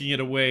of taking it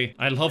away.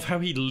 I love how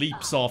he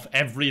leaps off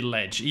every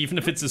ledge. Even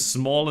if it's as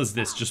small as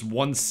this, just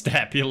 1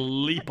 step, he'll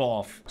leap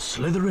off.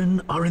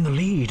 Slytherin are in the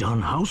lead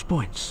on house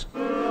points.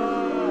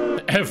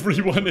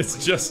 Everyone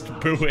is just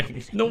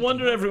booing. No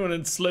wonder everyone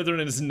in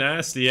Slytherin is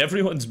nasty.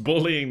 Everyone's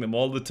bullying them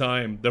all the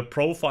time. They're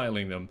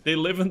profiling them. They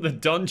live in the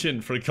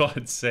dungeon, for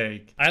God's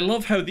sake. I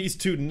love how these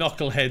 2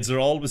 knuckleheads are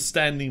always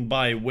standing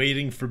by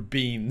waiting for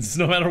beans.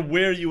 No matter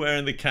where you are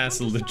in the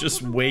castle, they're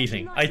just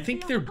waiting. I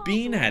think they're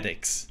bean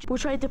addicts. We'll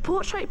trade the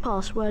portrait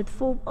password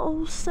for,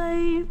 oh,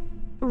 say,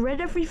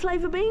 red every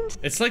flavour beans?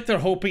 It's like they're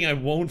hoping I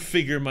won't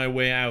figure my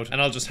way out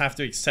and I'll just have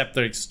to accept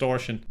their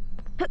extortion.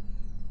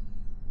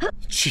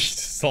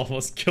 Jesus,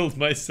 almost killed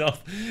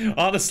myself.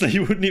 Honestly, he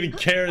wouldn't even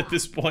care at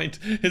this point.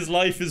 His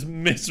life is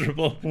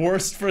miserable.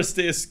 Worst first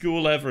day of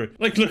school ever.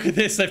 Like, look at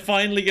this. I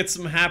finally get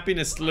some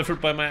happiness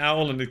delivered by my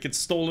owl and it gets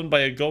stolen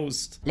by a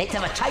ghost. Let's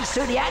have a chase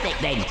through the attic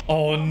then.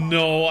 Oh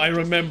no, I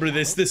remember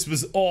this. This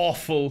was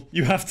awful.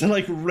 You have to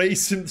like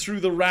race him through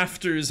the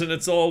rafters and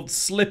it's all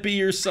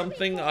slippy or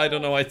something. I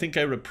don't know. I think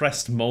I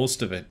repressed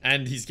most of it.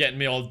 And he's getting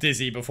me all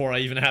dizzy before I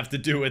even have to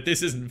do it.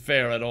 This isn't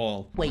fair at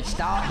all. We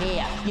start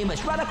here. You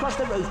must run across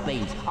the roof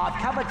beams.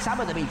 I've covered some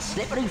of them in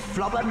slippery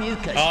flobber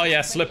mucus. Oh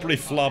yeah, slippery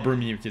flobber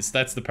mucus.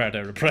 That's the part I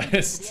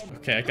repressed.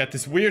 Okay, I got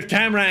this weird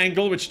camera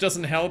angle which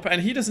doesn't help,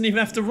 and he doesn't even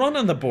have to run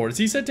on the boards.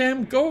 He's a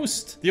damn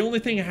ghost. The only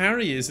thing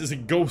Harry is a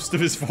ghost of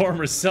his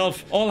former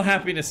self. All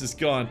happiness is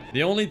gone.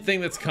 The only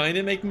thing that's kind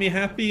of making me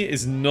happy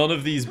is none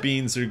of these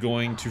beans are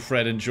going to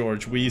Fred and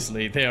George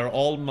Weasley. They are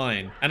all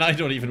mine, and I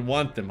don't even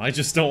want them. I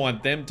just don't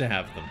want them to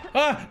have them.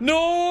 Ah,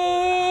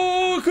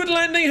 no! Good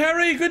landing,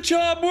 Harry. Good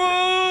job.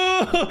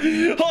 Whoa!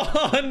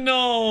 Oh,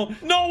 no.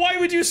 No, why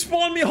would you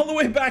spawn me all the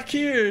way back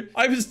here?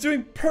 I was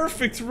doing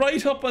perfect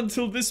right up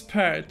until this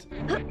part.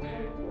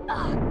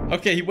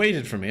 Okay, he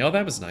waited for me. Oh,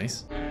 that was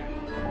nice.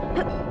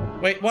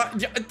 Wait, what?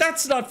 Yeah,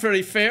 that's not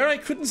very fair. I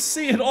couldn't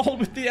see it all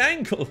with the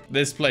angle.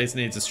 This place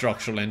needs a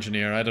structural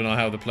engineer. I don't know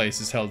how the place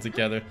is held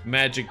together.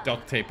 Magic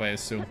duct tape, I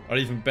assume. Or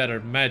even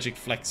better, magic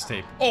flex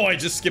tape. Oh, I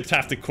just skipped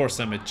half the course.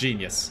 I'm a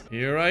genius.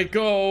 Here I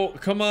go.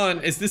 Come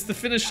on. Is this the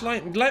finish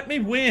line? Let me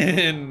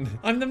win.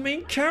 I'm the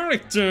main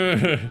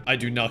character. I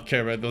do not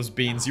care about those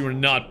beans. You are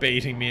not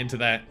baiting me into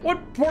that.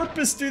 What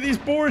purpose do these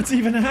boards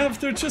even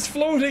have? They're just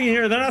floating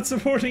here. They're not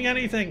supporting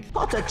anything.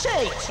 Potter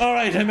cheat. All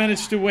right, I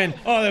managed to win.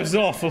 Oh, that was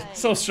awful.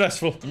 So stressful.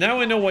 Now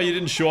I know why you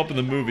didn't show up in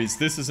the movies.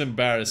 This is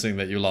embarrassing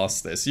that you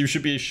lost this. You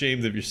should be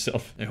ashamed of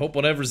yourself. I hope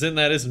whatever's in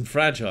that isn't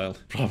fragile.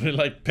 Probably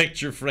like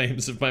picture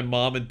frames of my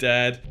mom and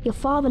dad. Your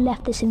father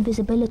left this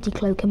invisibility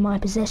cloak in my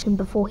possession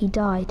before he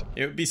died.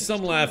 It would be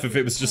some laugh if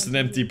it was just an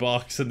empty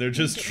box and they're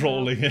just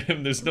trolling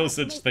him. There's no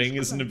such thing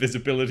as an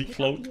invisibility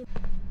cloak.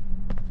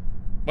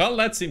 Well,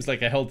 that seems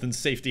like a health and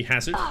safety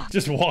hazard.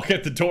 Just walk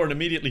out the door and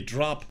immediately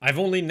drop. I've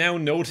only now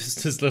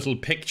noticed his little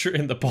picture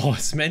in the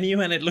boss menu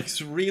and it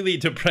looks really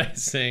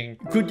depressing.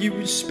 Could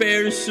you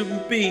spare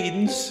some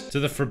beans? To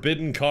the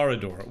forbidden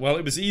corridor. Well,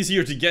 it was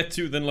easier to get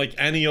to than like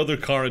any other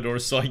corridor,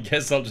 so I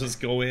guess I'll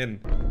just go in.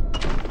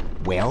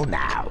 Well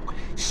now,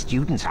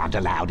 students aren't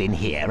allowed in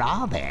here,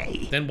 are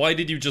they? Then why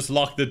did you just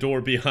lock the door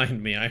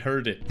behind me? I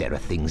heard it. There are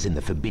things in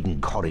the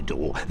forbidden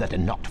corridor that are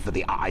not for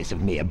the eyes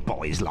of mere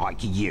boys like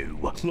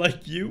you.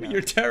 Like you?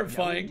 You're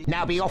terrifying.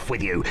 Now be off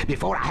with you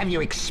before I have you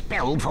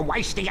expelled for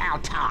wasting our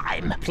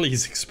time.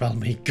 Please expel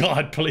me.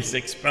 God, please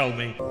expel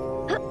me.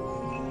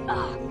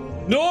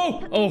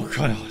 No! Oh,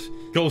 God.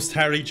 Ghost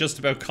Harry just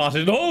about caught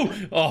it.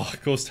 Oh,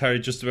 Ghost Harry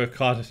just about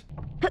caught it.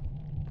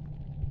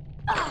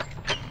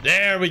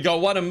 There we go,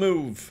 what a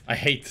move. I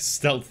hate the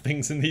stealth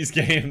things in these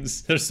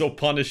games. They're so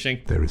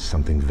punishing. There is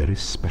something very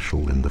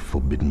special in the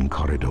forbidden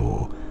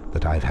corridor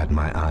that I've had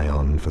my eye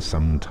on for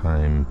some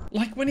time.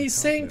 Like when he's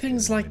saying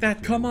things like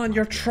that, come on,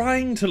 you're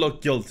trying to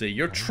look guilty.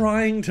 You're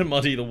trying to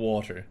muddy the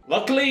water.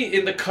 Luckily,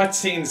 in the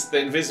cutscenes, the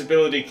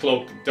invisibility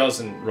cloak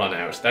doesn't run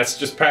out. That's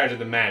just part of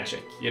the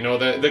magic. You know,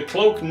 the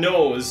cloak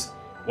knows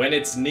when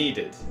it's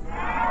needed.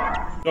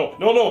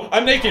 No,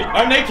 I'm naked.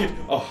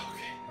 Oh, okay.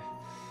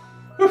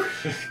 Whew.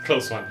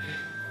 Close one.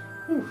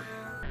 Whew.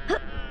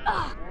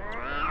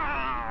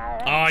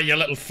 Oh, you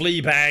little flea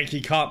bag,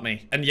 he caught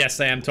me. And yes,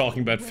 I am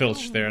talking about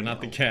Filch there,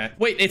 not the cat.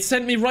 Wait, it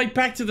sent me right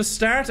back to the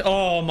start?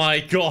 Oh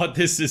my god,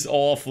 this is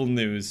awful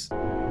news.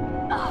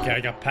 Okay, I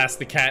got past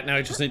the cat, now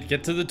I just need to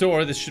get to the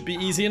door. This should be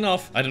easy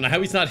enough. I don't know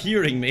how he's not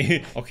hearing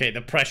me. Okay,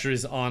 the pressure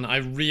is on. I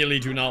really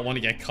do not want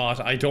to get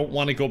caught. I don't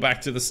want to go back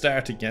to the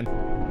start again.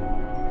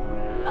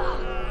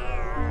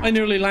 I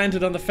nearly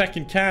landed on the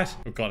feckin' cat.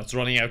 Oh god, it's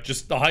running out.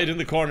 Just hide in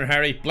the corner,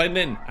 Harry. Blend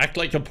in. Act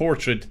like a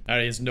portrait.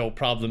 Harry has no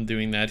problem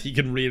doing that. He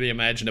can really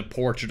imagine a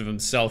portrait of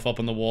himself up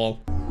on the wall.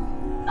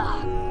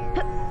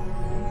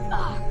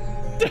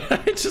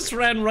 I just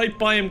ran right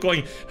by him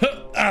going,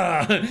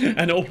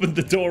 and opened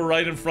the door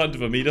right in front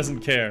of him. He doesn't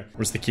care.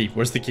 Where's the key?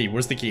 Where's the key?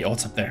 Where's the key? Oh,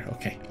 it's up there.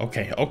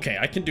 Okay.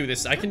 I can do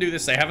this. I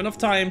have enough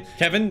time.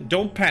 Kevin,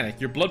 don't panic.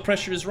 Your blood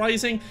pressure is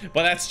rising,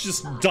 but that's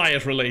just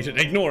diet related.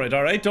 Ignore it,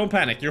 all right? Don't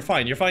panic. You're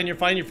fine. You're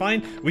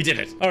fine. We did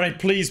it. All right,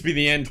 please be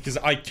the end, because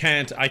I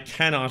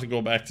cannot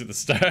go back to the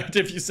start.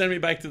 If you send me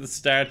back to the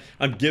start,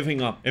 I'm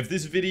giving up. If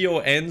this video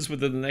ends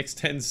within the next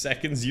 10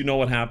 seconds, you know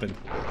what happened.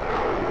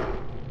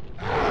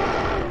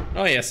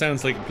 Oh yeah,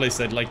 sounds like a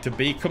place I'd like to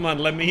be. Come on,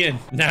 let me in.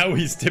 Now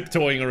he's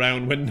tiptoeing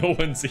around when no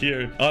one's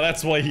here. Oh,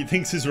 that's why he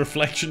thinks his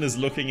reflection is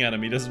looking at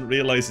him. He doesn't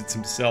realize it's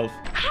himself.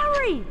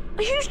 Harry!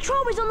 A huge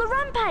troll is on the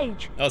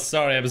rampage! Oh,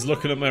 sorry, I was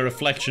looking at my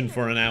reflection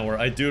for an hour.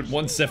 I do it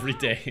once every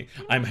day.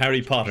 I'm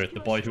Harry Potter,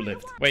 the boy who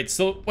lived. Wait,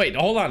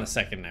 hold on a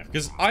second now.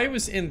 Because I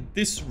was in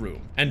this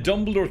room, and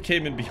Dumbledore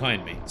came in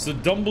behind me. So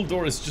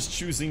Dumbledore is just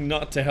choosing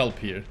not to help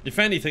here. If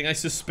anything, I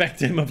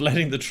suspect him of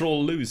letting the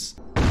troll loose.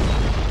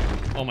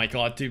 Oh my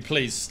god, dude,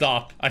 please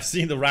stop. I've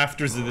seen the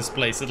rafters of this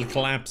place. It'll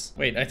collapse.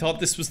 Wait, I thought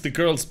this was the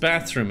girls'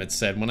 bathroom, it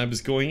said when I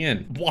was going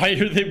in. Why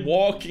are they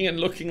walking and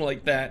looking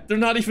like that? They're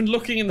not even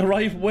looking in the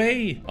right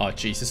way. Oh,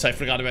 Jesus, I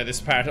forgot about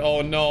this part.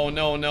 Oh, no,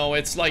 no, no.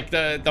 It's like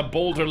the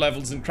boulder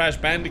levels in Crash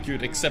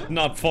Bandicoot, except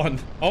not fun.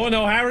 Oh,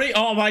 no, Harry.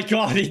 Oh, my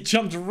God. He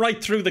jumped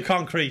right through the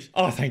concrete.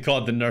 Oh, thank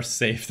God the nurse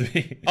saved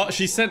me. Oh,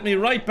 she sent me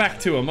right back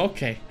to him.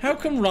 Okay. How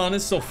come Ron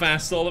is so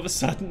fast all of a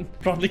sudden?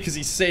 Probably because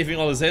he's saving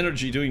all his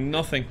energy doing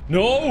nothing.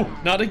 No!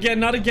 Not again,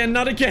 not again,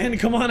 not again.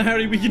 Come on,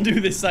 Harry, we can do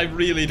this. I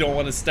really don't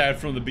want to start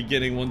from the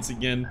beginning once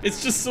again.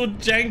 It's just so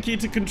janky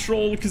to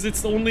control because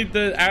it's only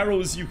the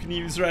arrows you can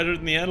use rather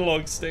than the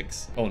analog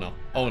sticks. Oh, no.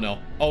 Oh, no.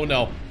 Oh,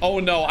 no. Oh,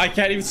 no. I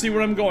can't even see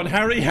where I'm going.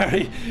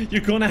 Harry,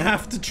 you're gonna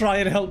have to try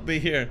and help me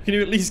here. Can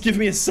you at least give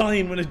me a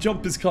sign when a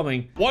jump is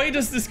coming? Why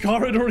does this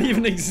corridor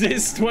even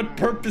exist? What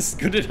purpose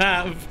could it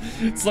have?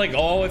 It's like,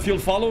 oh, if you'll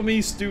follow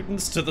me,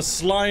 students, to the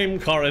slime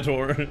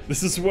corridor.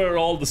 This is where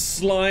all the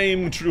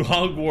slime through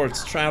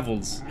Hogwarts travels.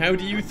 How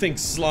do you think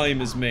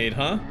slime is made,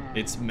 huh?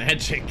 It's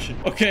magic.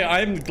 Okay,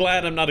 I'm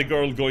glad I'm not a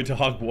girl going to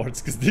Hogwarts,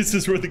 because this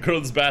is where the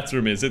girls'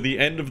 bathroom is, at the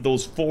end of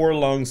those 4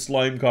 long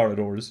slime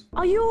corridors.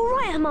 Are you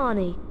alright,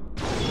 Hermione?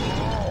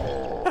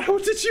 How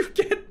did you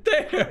get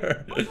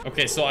there?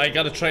 Okay, so I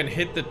gotta try and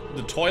hit the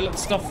toilet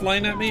stuff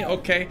flying at me?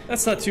 Okay,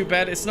 that's not too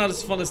bad. It's not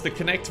as fun as the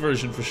Kinect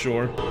version for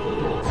sure.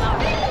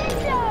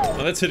 Oh,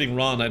 that's hitting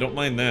Ron. I don't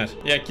mind that.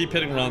 Yeah, keep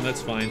hitting Ron.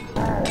 That's fine.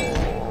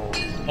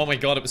 Oh my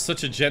god, it was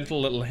such a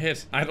gentle little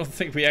hit. I don't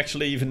think we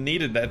actually even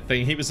needed that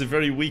thing. He was a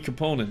very weak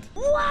opponent.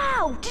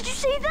 Wow! Did you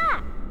see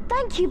that?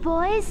 Thank you,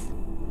 boys.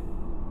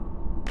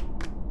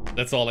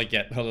 That's all I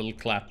get, a little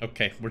clap.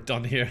 Okay, we're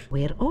done here.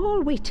 We're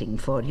all waiting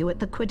for you at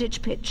the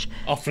Quidditch pitch.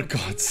 Oh, for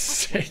God's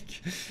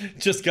sake.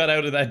 Just got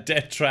out of that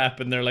death trap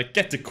and they're like,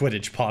 get to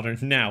Quidditch, Potter,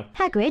 now.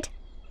 Hagrid,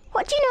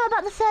 what do you know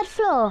about the 3rd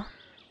floor?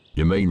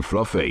 You mean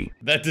Fluffy?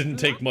 That didn't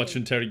take much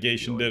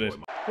interrogation, did it?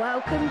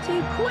 Welcome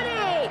to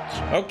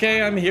Quidditch!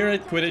 Okay, I'm here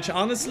at Quidditch.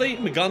 Honestly,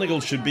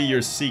 McGonagall should be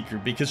your seeker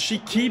because she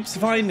keeps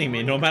finding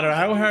me no matter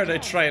how hard I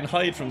try and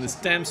hide from this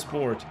damn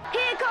sport.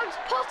 Here comes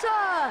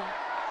Potter!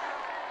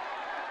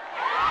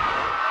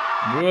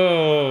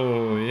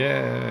 Whoa,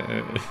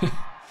 yeah.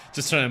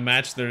 Just trying to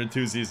match their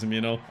enthusiasm,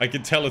 you know? I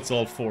can tell it's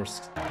all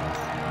forced. He got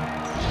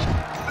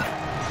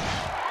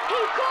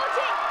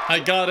it! I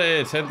got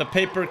it, and the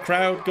paper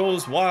crowd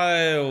goes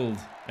wild.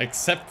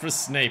 Except for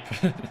Snape.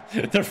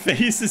 Their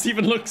faces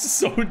even look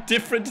so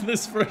different in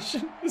this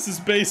version. This is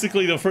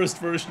basically the first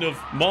version of,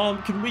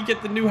 Mom, can we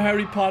get the new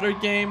Harry Potter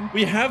game?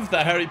 We have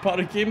the Harry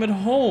Potter game at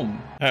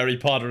home. Harry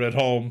Potter at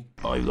home.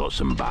 I've got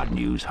some bad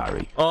news,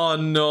 Harry. Oh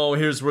no,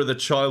 here's where the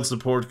child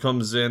support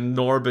comes in.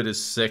 Norbit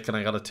is sick and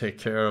I gotta take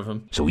care of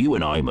him. So you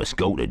and I must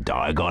go to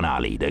Diagon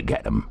Alley to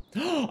get him.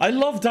 I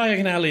love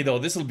Diagon Alley though,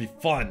 this'll be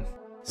fun.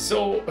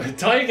 So,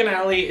 Diagon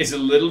Alley is a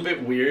little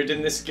bit weird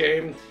in this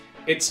game.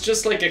 It's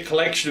just like a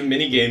collection of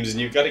mini-games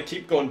and you've got to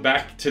keep going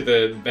back to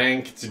the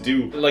bank to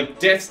do like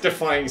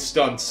death-defying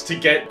stunts to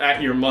get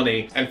at your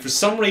money. And for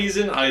some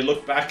reason, I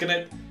look back on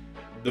it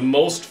the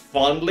most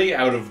fondly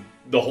out of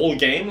the whole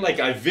game. Like,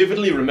 I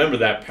vividly remember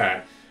that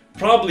part.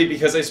 Probably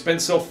because I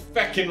spent so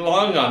feckin'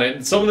 long on it,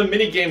 and some of the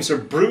mini-games are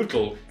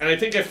brutal. And I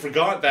think I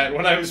forgot that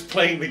when I was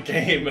playing the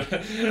game.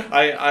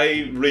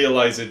 I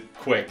realized it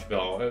quick,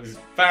 though. It was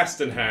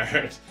fast and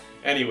hard.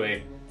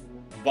 Anyway,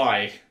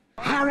 bye.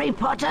 Harry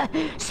Potter,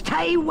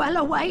 stay well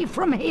away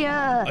from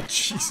here. Oh,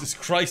 Jesus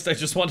Christ, I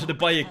just wanted to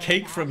buy a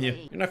cake from you.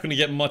 You're not going to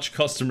get much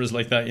customers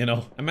like that, you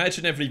know.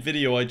 Imagine every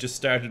video I just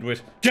started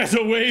with, get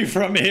away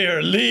from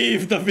here,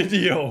 leave the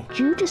video.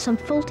 Due to some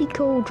faulty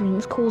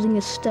cauldrons causing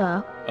a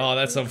stir. Oh,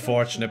 that's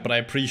unfortunate, but I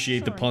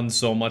appreciate the pun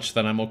so much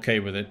that I'm okay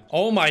with it.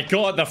 Oh my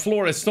god, the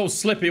floor is so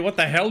slippy. What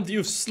the hell? Do you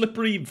have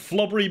slippery,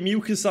 flubbery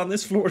mucus on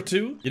this floor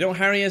too? You know,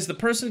 Harry, as the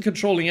person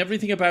controlling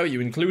everything about you,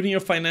 including your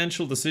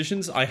financial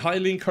decisions, I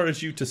highly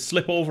encourage you to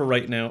slip over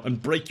right now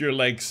and break your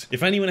legs.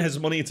 If anyone has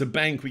money at a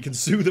bank, we can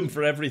sue them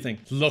for everything.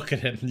 Look at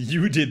him.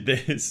 You did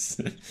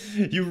this.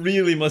 You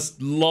really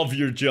must love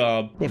your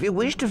job. If you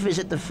wish to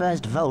visit the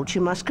first vault,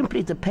 you must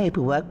complete the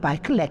paperwork by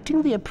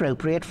collecting the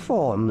appropriate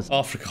forms.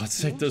 Oh, for God's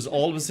sake, there's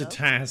always a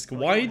task.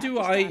 Why do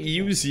I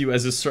use you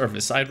as a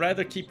service? I'd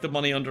rather keep the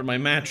money under my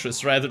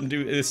mattress rather than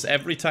do this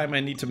every time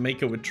I need to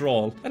make a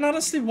withdrawal. And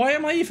honestly, why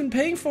am I even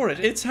paying for it?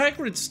 It's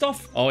Hagrid's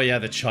stuff. Oh yeah,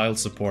 the child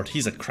support.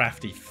 He's a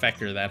crafty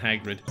fecker, that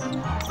Hagrid.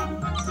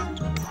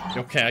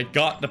 Okay, I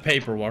got the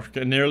paperwork.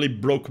 I nearly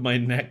broke my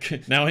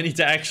neck. Now I need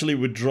to actually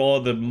withdraw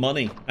the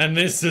money. And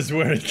this is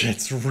where it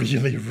gets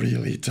really,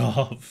 really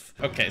tough.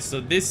 Okay,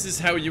 so this is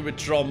how you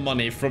withdraw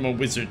money from a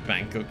wizard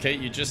bank, okay?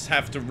 You just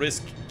have to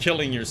risk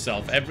killing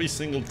yourself every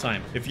single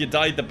time. If you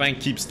die, the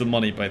bank keeps the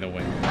money, by the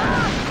way.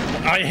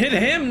 I hit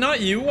him,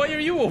 not you. Why are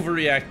you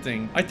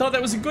overreacting? I thought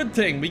that was a good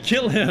thing. We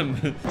kill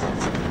him.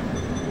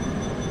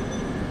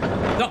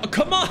 No,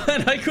 come on!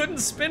 I couldn't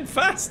spin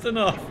fast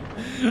enough.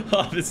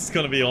 Oh, this is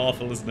gonna be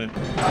awful, isn't it?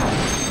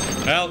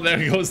 Well, there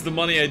goes the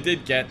money I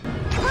did get.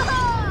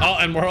 Oh,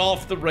 and we're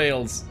off the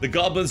rails. The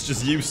goblin's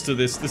just used to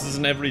this. This is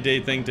an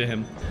everyday thing to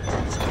him.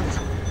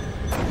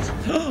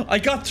 I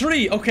got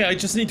 3. Okay, I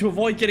just need to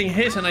avoid getting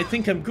hit, and I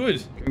think I'm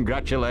good.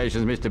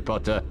 Congratulations, Mr.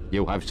 Potter.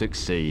 You have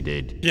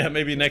succeeded. Yeah,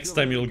 maybe next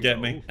time you'll get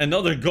me.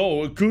 Another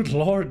go? Good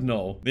lord,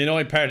 no. The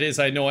annoying part is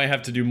I know I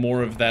have to do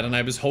more of that, and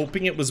I was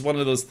hoping it was one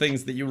of those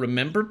things that you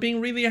remember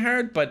being really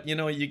hard, but you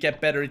know, you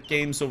get better at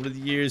games over the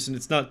years, and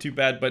it's not too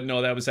bad, but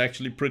no, that was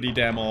actually pretty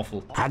damn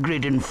awful.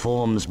 Hagrid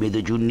informs me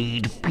that you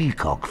need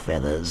peacock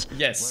feathers.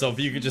 Yes, so if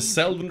you could just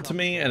sell them to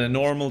me in a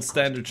normal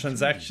standard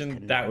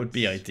transaction, that would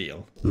be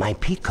ideal. My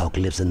peacock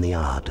lives in the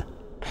yard.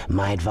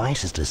 My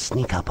advice is to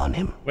sneak up on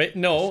him. Wait,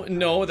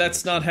 no,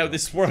 that's not how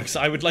this works.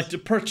 I would like to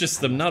purchase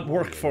them, not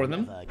work for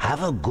them.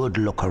 Have a good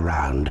look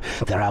around.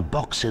 There are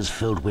boxes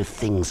filled with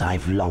things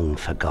I've long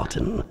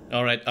forgotten.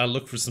 Alright, I'll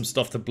look for some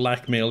stuff to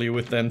blackmail you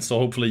with then, so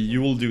hopefully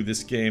you'll do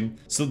this game.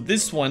 So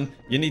this one,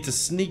 you need to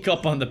sneak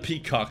up on the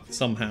peacock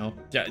somehow.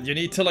 Yeah, you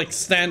need to like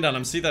stand on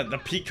him. See that the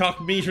peacock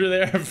meter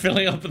there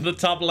filling up in the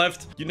top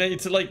left? You need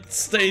to like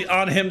stay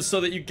on him so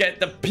that you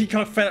get the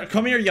peacock feather.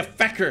 Come here, you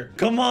fecker.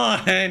 Come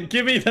on,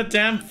 give me the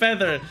damn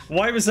feather.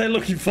 Why was I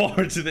looking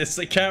forward to this?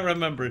 I can't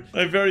remember.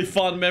 I have very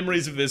fond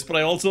memories of this, but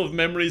I also have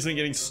memories of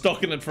getting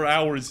stuck in it for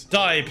hours.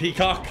 Die,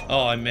 peacock.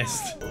 Oh, I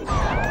missed.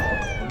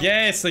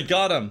 Yes, I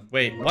got him.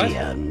 Wait, what?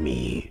 Dear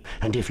me.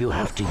 And if you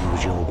have to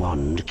use your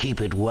wand, keep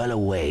it well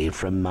away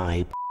from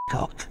my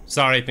peacock.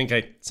 Sorry, I think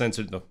I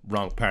censored the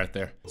wrong part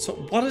there. So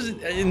what is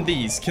it in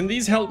these? Can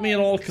these help me at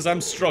all? Because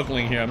I'm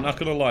struggling here, I'm not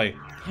gonna lie.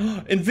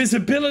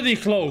 Invisibility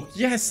cloak!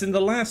 Yes, in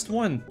the last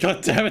one.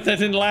 God damn it, that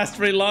didn't last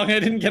very long. I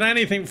didn't get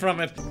anything from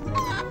it.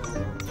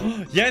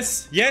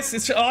 Yes,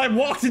 it's. Oh, I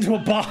walked into a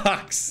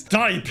box.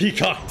 Die,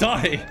 peacock,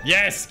 die.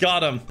 Yes,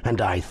 got him.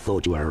 And I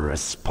thought you were a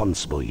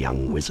responsible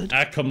young wizard.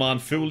 Ah, come on.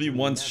 Fool you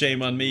once,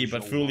 shame on me.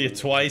 But fool you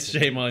twice,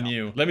 shame on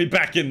you. Let me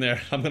back in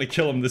there. I'm gonna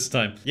kill him this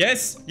time.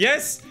 Yes.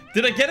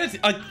 Did I get it?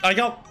 I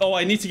got. Oh,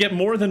 I need to get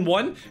more than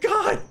one?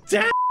 God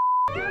damn.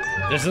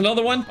 There's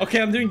another one.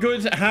 Okay, I'm doing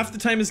good. Half the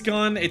time is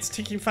gone. It's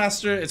ticking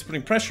faster. It's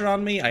putting pressure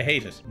on me. I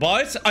hate it.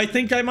 But I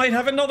think I might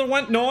have another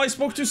one. No, I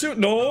spoke too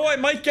soon. No, I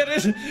might get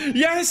it.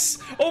 Yes.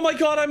 Oh my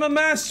god, I'm a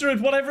master at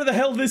whatever the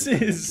hell this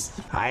is.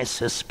 I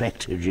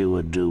suspected you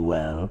would do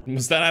well.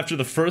 Was that after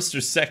the first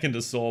or second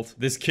assault?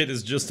 This kid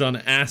is just on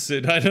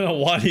acid. I don't know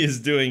what he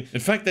is doing. In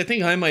fact, I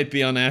think I might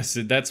be on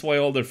acid. That's why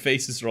all their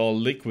faces are all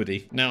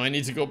liquidy. Now I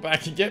need to go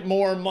back and get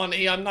more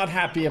money. I'm not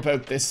happy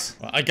about this.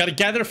 I gotta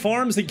gather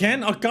forms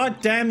again. Oh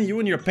god damn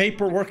you and your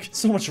paperwork.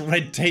 So much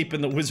red tape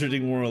in the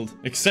wizarding world.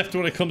 Except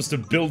when it comes to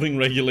building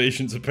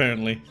regulations,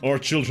 apparently. Or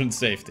children's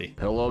safety.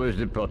 Hello,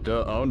 Mr.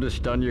 Potter. I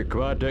understand you're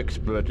quite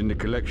expert in the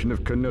collection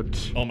of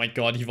canuts. Oh my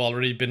god, you've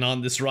already been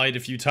on this ride a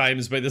few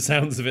times by the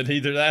sounds of it.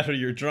 Either that or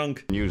you're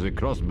drunk. Use the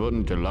cross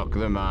button to lock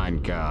the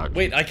minecart.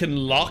 Wait, I can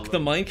lock the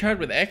minecart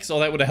with X? Oh,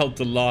 that would have helped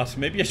a lot.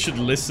 Maybe I should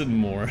listen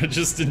more,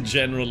 just in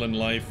general in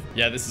life.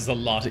 Yeah, this is a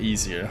lot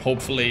easier.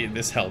 Hopefully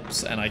this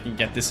helps and I can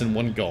get this in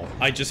one go.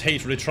 I just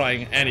hate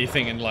retrying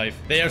anything in life.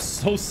 They are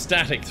so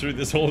static through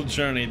this whole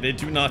journey. They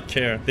do not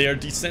care. They are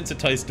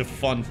desensitized to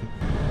fun.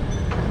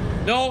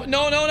 No.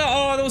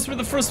 Oh, those were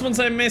the first ones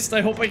I missed. I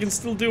hope I can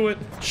still do it.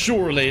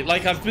 Surely.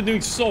 Like, I've been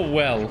doing so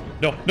well.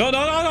 No.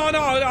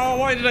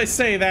 Why did I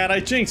say that? I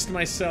jinxed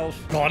myself.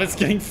 God, it's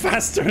getting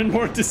faster and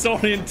more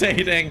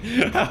disorientating.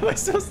 How am I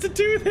supposed to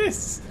do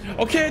this?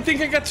 Okay, I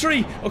think I got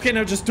 3. Okay,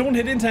 now just don't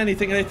hit into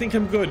anything and I think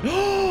I'm good.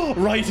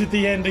 Right at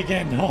the end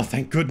again. Oh,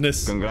 thank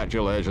goodness.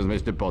 Congratulations,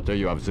 Mr. Potter.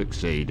 You have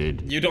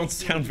succeeded. You don't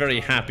sound very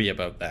happy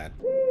about that.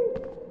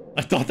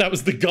 I thought that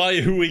was the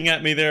guy hooing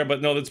at me there,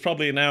 but no, that's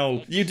probably an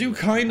owl. You do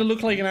kind of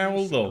look like an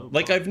owl, though.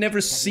 Like, I've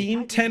never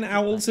seen 10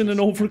 owls in an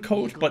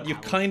overcoat, but you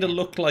kind of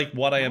look like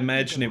what I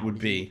imagine it would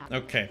be.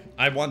 Okay,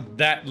 I want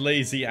that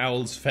lazy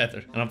owl's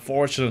feather. And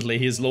unfortunately,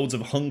 he has loads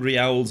of hungry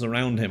owls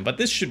around him, but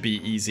this should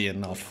be easy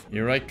enough.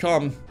 Here I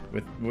come.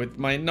 With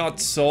my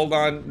nuts. Hold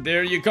on.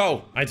 There you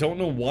go. I don't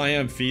know why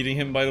I'm feeding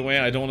him, by the way.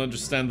 I don't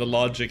understand the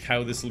logic,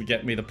 how this will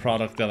get me the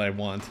product that I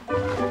want.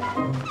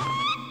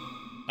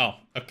 Oh,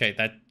 okay,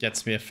 that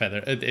gets me a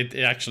feather. It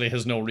actually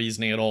has no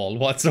reasoning at all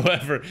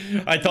whatsoever.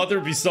 I thought there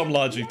would be some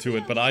logic to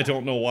it, but I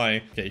don't know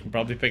why. Okay, you can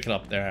probably pick it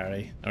up there,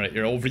 Harry. Alright,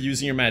 you're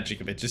overusing your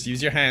magic a bit. Just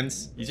use your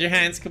hands. Use your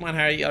hands. Come on,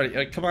 Harry.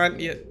 Alright, come on.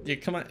 Yeah,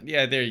 come on.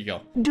 Yeah, there you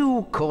go.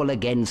 Do call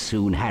again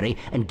soon, Harry,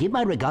 and give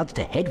my regards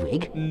to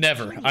Hedwig.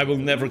 Never. I will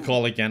never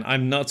call again.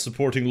 I'm not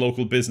supporting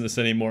local business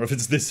anymore if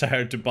it's this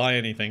hard to buy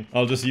anything.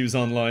 I'll just use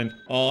online.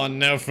 Oh,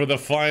 now for the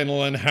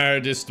final and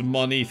hardest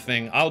money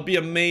thing. I'll be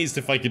amazed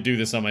if I could do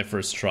this on my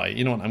first try.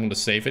 You know what? I'm going to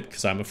save it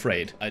because I'm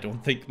afraid. I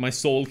don't think my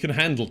soul can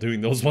handle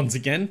doing those ones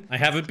again. I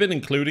haven't been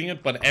including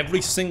it, but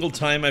every single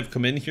time I've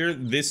come in here,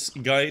 this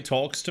guy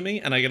talks to me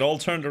and I get all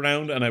turned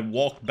around and I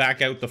walk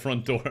back out the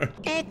front door.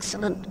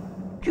 Excellent.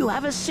 You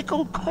have a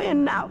sickle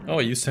coin now. Oh,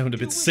 you sound a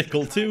bit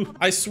sickle too.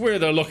 I swear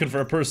they're looking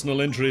for a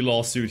personal injury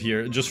lawsuit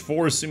here, just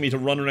forcing me to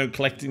run around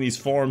collecting these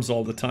forms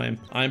all the time.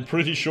 I'm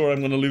pretty sure I'm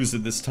gonna lose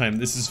it this time.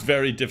 This is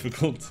very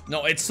difficult.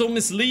 No, it's so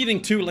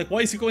misleading too. Like,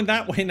 why is it going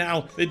that way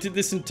now? They did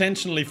this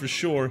intentionally for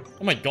sure.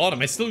 Oh my god,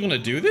 am I still gonna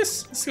do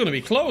this? It's gonna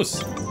be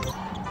close.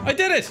 I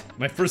did it!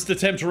 My first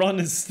attempt run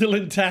is still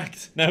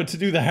intact. Now to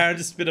do the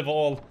hardest bit of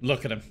all.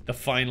 Look at him. The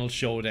final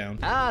showdown.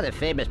 Ah, the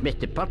famous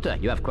Mr. Potter.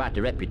 You have quite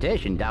a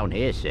reputation down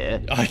here,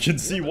 sir. I can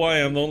see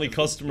why I'm the only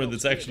customer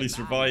that's actually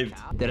survived.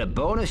 There are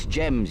bonus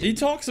gems. He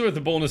talks about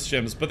the bonus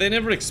gems, but they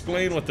never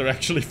explain what they're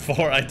actually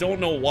for. I don't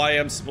know why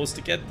I'm supposed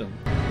to get them.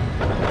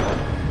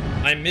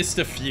 I missed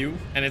a few,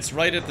 and it's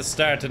right at the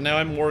start, and now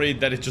I'm worried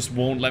that it just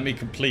won't let me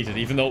complete it,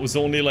 even though it was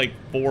only like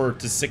 4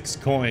 to 6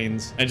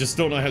 coins. I just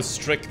don't know how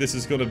strict this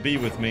is going to be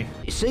with me.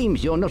 It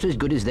seems you're not as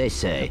good as they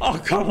say.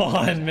 Oh, come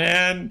on,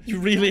 man. You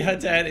really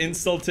had to add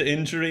insult to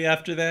injury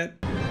after that?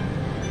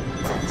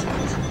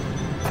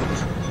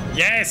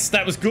 Yes,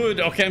 that was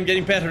good. Okay, I'm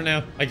getting better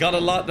now. I got a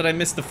lot that I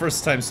missed the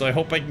first time, so I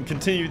hope I can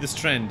continue this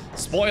trend.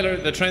 Spoiler,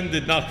 the trend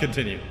did not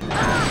continue.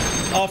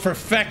 Oh, for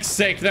feck's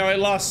sake, now I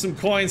lost some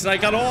coins and I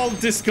got all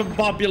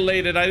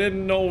discombobulated. I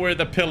didn't know where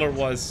the pillar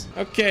was.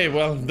 Okay,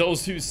 well,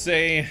 those who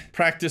say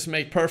practice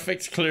make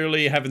perfect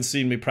clearly haven't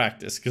seen me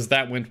practice, because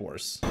that went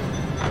worse.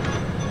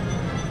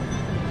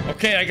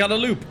 Okay, I got a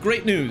loop.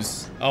 Great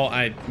news. Oh,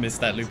 I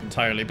missed that loop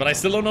entirely, but I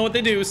still don't know what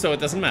they do, so it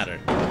doesn't matter.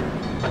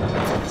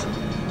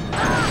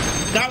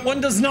 That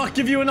one does not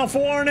give you enough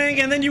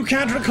warning, and then you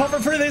can't recover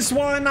for this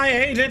one. I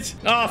hate it.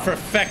 Oh, for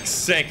feck's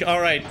sake.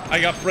 All right,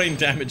 I got brain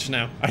damage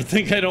now. I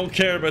think I don't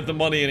care about the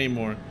money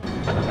anymore.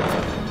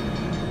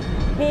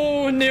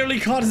 Oh, nearly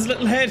caught his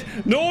little head.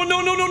 No,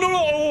 no, no, no, no,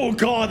 no. Oh,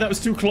 God, that was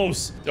too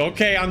close.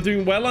 Okay, I'm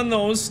doing well on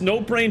those.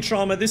 No brain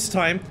trauma this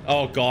time.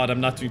 Oh, God,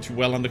 I'm not doing too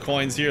well on the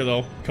coins here,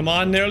 though. Come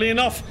on, nearly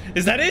enough.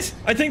 Is that it?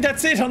 I think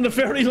that's it on the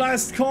very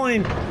last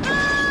coin.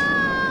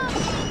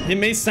 It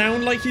may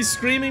sound like he's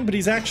screaming, but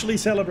he's actually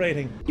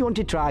celebrating. You want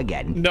to try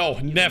again? No,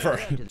 never.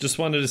 Just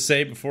wanted to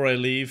say before I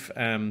leave,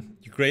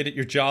 you're great at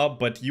your job,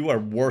 but you are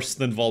worse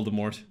than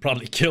Voldemort.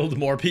 Probably killed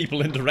more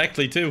people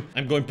indirectly, too.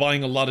 I'm going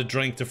buying a lot of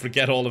drink to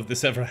forget all of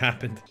this ever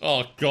happened.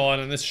 Oh, God,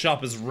 and this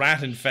shop is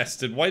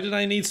rat-infested. Why did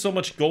I need so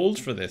much gold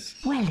for this?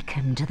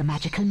 Welcome to the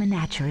magical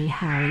menagerie,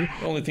 Harry.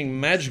 The only thing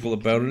magical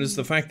about it is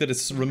the fact that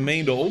it's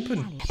remained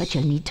open. But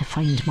you'll need to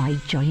find my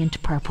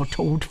giant purple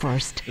toad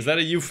first. Is that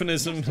a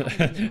euphemism?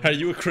 Are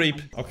you a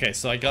creep? Okay,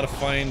 so I gotta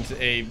find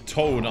a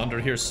toad under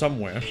here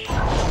somewhere.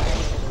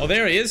 Oh,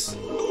 there he is.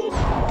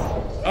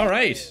 All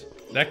right.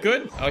 That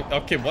good?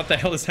 Okay, what the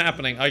hell is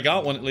happening? I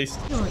got one at least.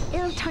 Your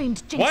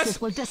ill-timed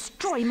jinxes will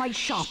destroy my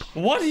shop.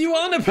 What are you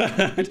on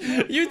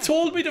about? You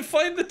told me to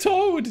find the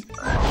toad.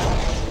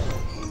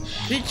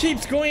 He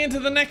keeps going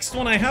into the next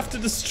one. I have to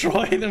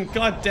destroy them.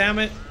 God damn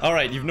it. All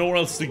right, you've nowhere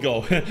else to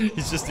go.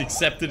 He's just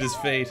accepted his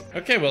fate.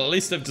 Okay, well, at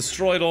least I've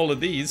destroyed all of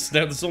these.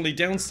 Now there's only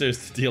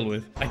downstairs to deal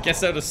with. I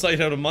guess out of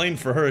sight, out of mind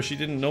for her. She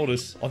didn't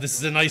notice. Oh, this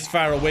is a nice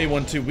far away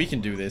one too. We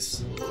can do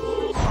this.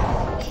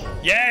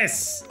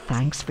 Yes!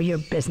 Thanks for your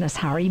business,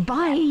 Harry.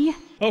 Bye.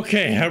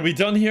 Okay, are we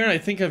done here? I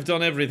think I've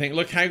done everything.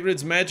 Look,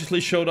 Hagrid's magically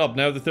showed up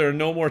now that there are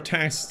no more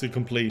tasks to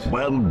complete.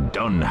 Well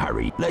done,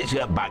 Harry. Let's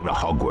get back to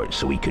Hogwarts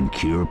so we can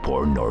cure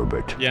poor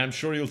Norbert. Yeah, I'm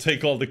sure you'll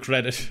take all the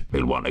credit.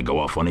 He'll want to go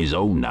off on his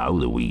own now,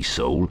 the wee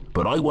soul.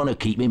 But I want to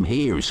keep him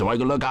here so I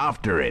can look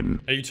after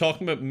him. Are you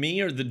talking about me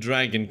or the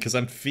dragon? Because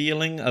I'm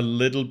feeling a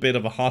little bit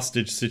of a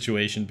hostage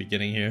situation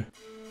beginning here.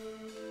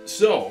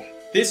 So,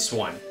 this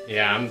one.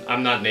 Yeah,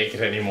 I'm not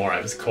naked anymore.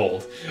 I was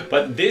cold.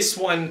 But this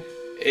one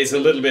is a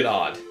little bit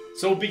odd.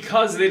 So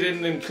because they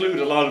didn't include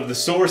a lot of the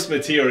source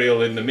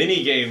material in the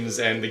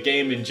minigames and the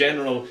game in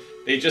general,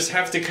 they just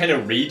have to kind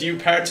of read you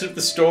parts of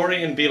the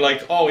story and be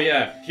like, oh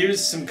yeah,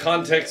 here's some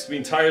context we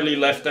entirely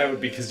left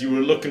out because you were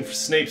looking for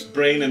Snape's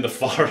brain in the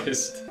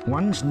forest.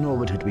 Once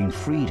Norbert had been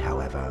freed,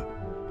 however,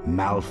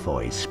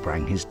 Malfoy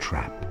sprang his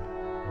trap.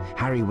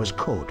 Harry was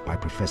caught by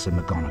Professor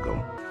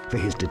McGonagall. For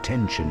his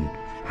detention,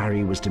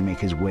 Harry was to make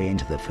his way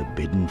into the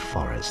Forbidden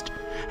Forest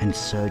and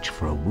search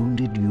for a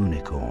wounded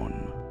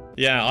unicorn.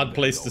 Yeah, odd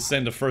place to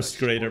send a first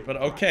grader, but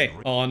okay.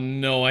 Oh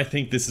no, I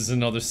think this is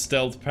another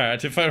stealth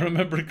part, if I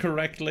remember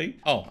correctly.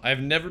 Oh,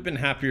 I've never been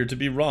happier to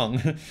be wrong.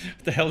 What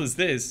the hell is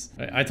this?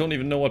 I don't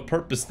even know what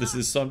purpose this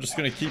is, so I'm just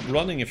gonna keep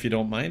running if you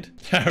don't mind.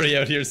 Harry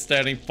out here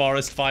starting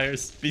forest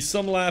fires. Be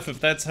some laugh if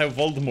that's how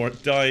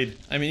Voldemort died.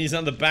 I mean, he's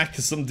on the back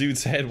of some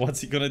dude's head. What's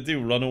he gonna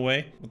do, run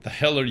away? What the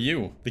hell are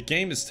you? The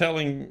game is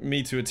telling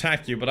me to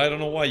attack you, but I don't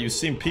know why. You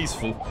seem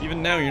peaceful.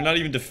 Even now, you're not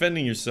even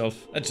defending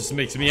yourself. That just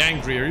makes me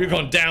angrier. You're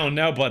going down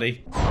now, buddy.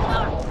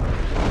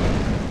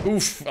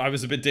 Oof, I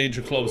was a bit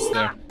danger close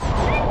there.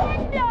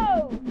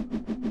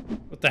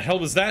 What the hell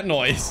was that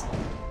noise?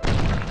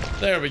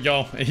 There we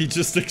go. He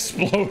just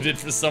exploded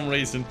for some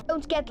reason.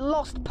 Don't get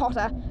lost,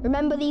 Potter.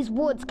 Remember, these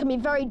woods can be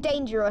very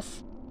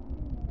dangerous.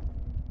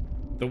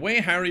 The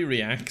way Harry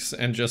reacts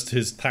and just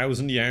his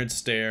 1,000-yard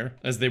stare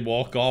as they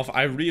walk off,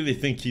 I really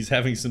think he's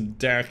having some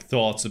dark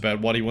thoughts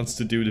about what he wants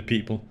to do to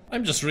people.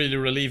 I'm just really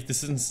relieved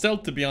this isn't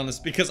stealth, to be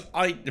honest, because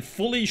I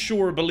fully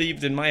sure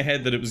believed in my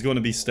head that it was going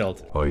to be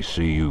stealth. I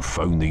see you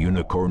found the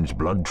unicorn's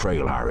blood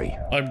trail, Harry.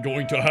 I'm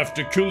going to have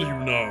to kill you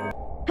now.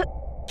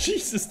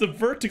 Jesus, the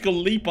vertical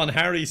leap on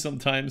Harry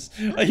sometimes.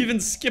 I even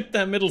skipped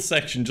that middle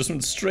section, just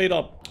went straight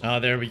up. Ah,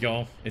 there we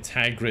go. It's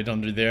Hagrid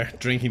under there,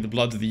 drinking the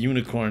blood of the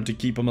unicorn to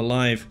keep him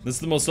alive. That's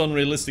the most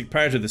unrealistic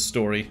part of this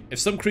story. If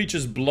some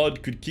creature's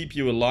blood could keep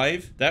you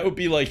alive, that would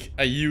be like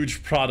a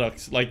huge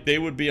product. Like, they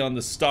would be on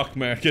the stock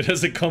market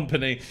as a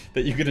company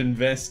that you could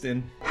invest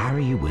in.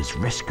 Harry was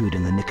rescued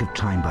in the nick of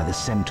time by the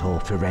centaur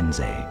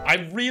Firenze.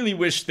 I really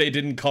wish they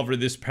didn't cover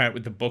this part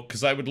with the book,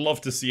 because I would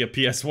love to see a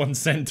PS1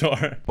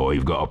 centaur.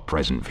 I've got a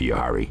present for you,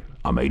 Harry.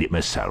 I made it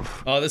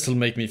myself. Oh, this will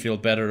make me feel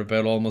better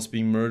about almost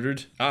being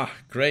murdered. Ah,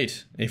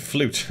 great. A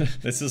flute.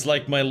 This is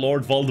like my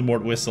Lord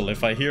Voldemort whistle.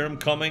 If I hear him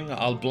coming,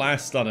 I'll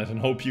blast on it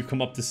and hope you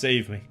come up to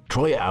save me.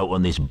 Try it out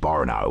on this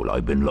barn owl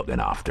I've been looking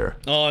after.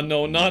 Oh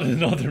no, not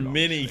another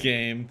mini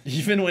game.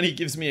 Even when he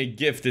gives me a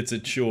gift, it's a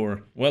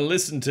chore. Well,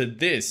 listen to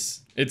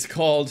this. It's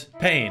called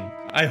Pain.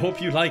 I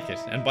hope you like it,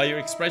 and by your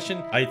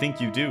expression, I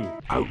think you do.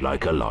 Out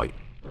like a light.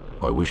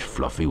 I wish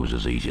Fluffy was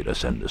as easy to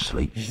send to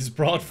sleep. He's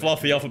brought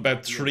Fluffy off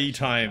about 3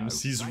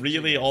 times. He's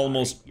really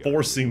almost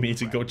forcing me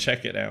to go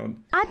check it out.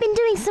 I've been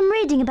doing some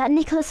reading about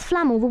Nicholas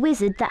Flamel, the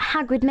wizard that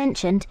Hagrid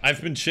mentioned.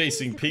 I've been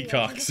chasing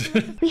peacocks.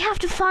 We have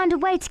to find a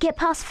way to get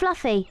past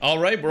Fluffy.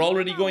 Alright, we're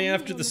already going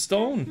after the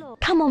stone.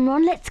 Come on,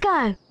 Ron, let's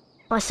go.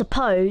 I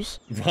suppose.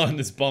 Ron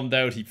is bummed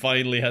out. He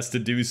finally has to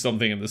do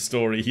something in the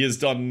story. He has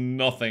done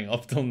nothing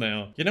up till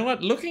now. You know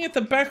what? Looking at the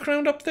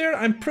background up there,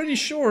 I'm pretty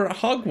sure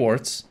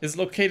Hogwarts is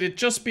located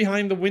just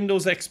behind the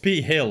Windows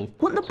XP hill.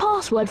 Want the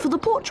password for the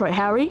portrait,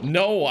 Harry?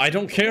 No, I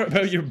don't care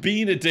about your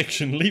bean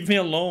addiction. Leave me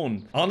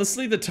alone.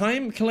 Honestly, the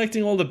time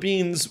collecting all the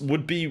beans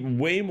would be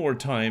way more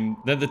time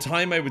than the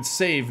time I would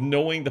save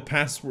knowing the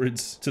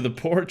passwords to the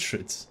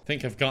portraits. I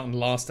think I've gotten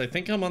lost. I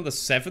think I'm on the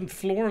 7th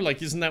floor.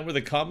 Like, isn't that where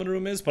the common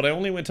room is? But I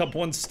only went up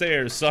 1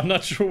 stairs, so I'm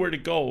not sure where to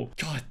go.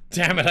 God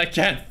damn it, I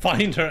can't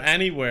find her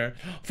anywhere.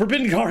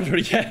 Forbidden Corridor,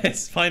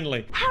 yes,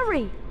 finally.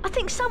 Harry, I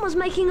think someone's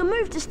making a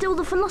move to steal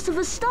the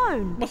Philosopher's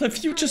Stone. Well,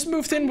 if you just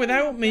moved in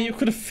without me, you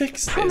could have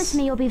fixed this. Promise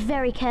me you'll be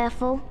very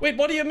careful. Wait,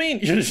 what do you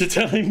mean? You're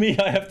telling me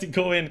I have to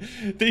go in?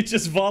 They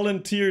just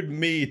volunteered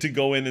me to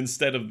go in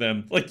instead of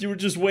them. Like, you were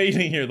just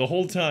waiting here the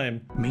whole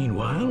time.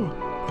 Meanwhile,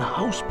 the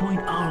House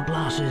Point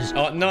hourglasses...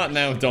 Oh, not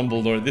now,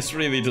 Dumbledore. This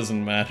really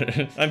doesn't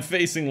matter. I'm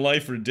facing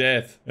life or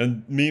death.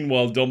 And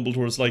meanwhile,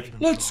 Dumbledore's like,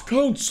 let's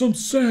count some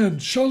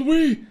sand, shall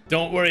we?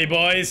 Don't worry,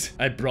 boys.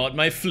 I brought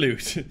my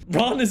flute.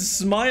 Ron is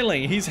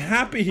smiling. He's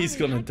happy he's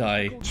gonna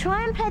die.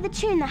 Try and play the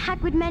tune that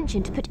Hagrid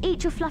mentioned to put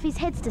each of Fluffy's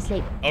heads to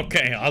sleep.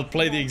 Okay, I'll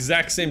play the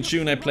exact same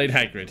tune I played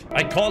Hagrid.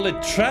 I call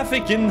it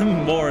Traffic in the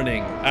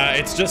Morning.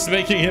 It's just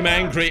making him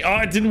angry. Oh,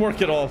 it didn't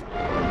work at all.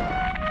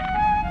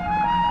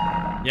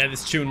 Yeah,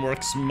 this tune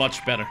works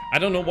much better. I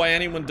don't know why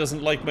anyone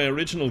doesn't like my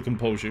original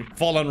composure.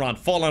 Fall on Ron,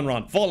 fall on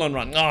Ron, fall on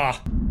Ron.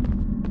 Ah!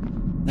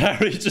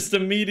 Harry just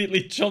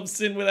immediately jumps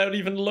in without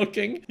even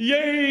looking.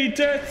 Yay,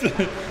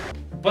 death!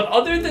 But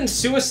other than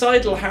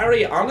Suicidal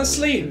Harry,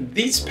 honestly,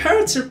 these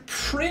parts are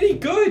pretty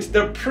good.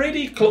 They're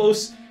pretty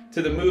close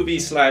to the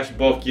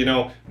movie/book, you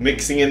know,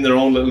 mixing in their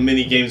own little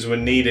mini games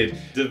when needed.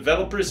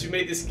 Developers who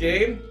made this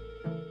game,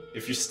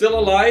 if you're still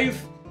alive,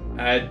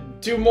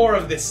 do more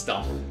of this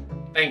stuff.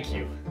 Thank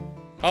you.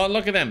 Oh,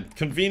 look at them,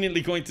 conveniently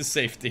going to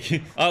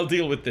safety. I'll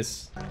deal with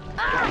this.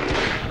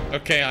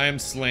 Okay, I am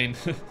slain.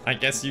 I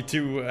guess you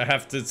two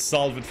have to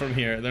solve it from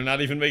here. They're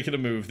not even making a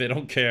move. They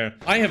don't care.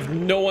 I have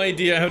no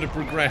idea how to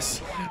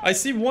progress. I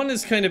see one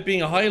is kind of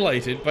being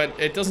highlighted, but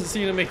it doesn't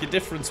seem to make a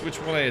difference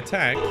which one I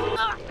attack.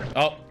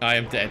 Oh, I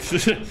am dead.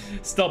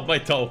 Stub my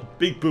toe.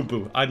 Big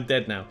boo-boo. I'm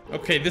dead now.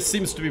 Okay, this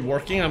seems to be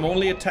working. I'm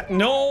only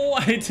No,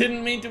 I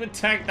didn't mean to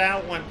attack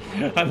that one.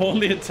 I'm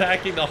only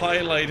attacking the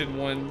highlighted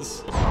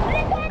ones.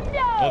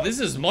 Oh, this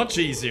is much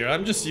easier.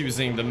 I'm just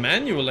using the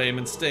manual aim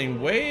and staying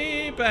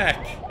way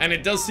back. And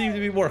it does seem to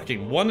be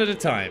working, one at a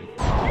time.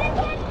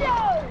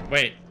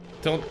 Wait,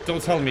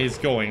 don't tell me he's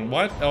going.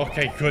 What?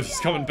 Okay, good, he's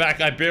coming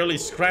back. I barely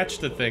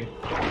scratched the thing.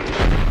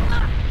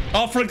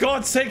 Oh, for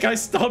God's sake, I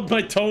stubbed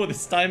my toe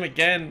this time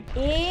again.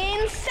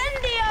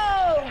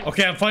 Incendio!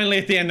 Okay, I'm finally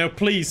at the end now.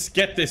 Please,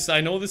 get this.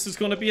 I know this is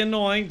going to be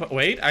annoying, but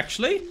wait,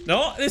 actually,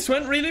 no, this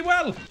went really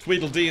well.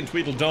 Tweedledee and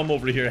Tweedledum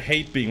over here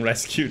hate being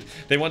rescued.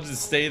 They wanted to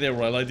stay there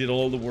while I did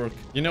all the work.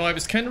 You know, I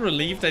was kind of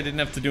relieved I didn't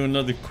have to do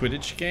another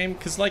Quidditch game,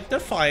 because, like, they're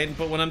fine,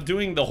 but when I'm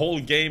doing the whole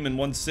game in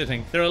one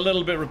sitting, they're a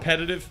little bit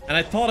repetitive, and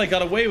I thought I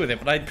got away with it,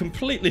 but I'd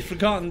completely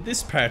forgotten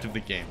this part of the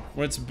game,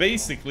 where it's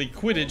basically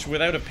Quidditch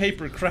without a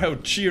paper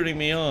crowd cheering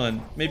me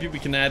on. Maybe we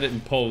can add it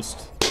in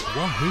post.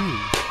 Wahoo!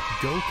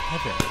 Go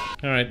Kevin.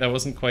 Alright, that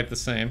wasn't quite the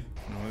same.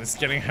 Oh, it's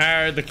getting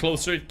hard the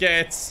closer it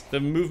gets. The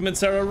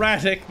movements are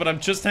erratic, but I'm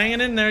just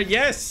hanging in there.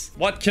 Yes!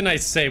 What can I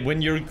say?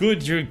 When you're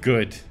good, you're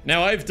good.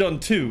 Now, I've done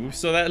 2,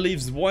 so that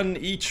leaves 1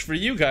 each for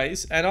you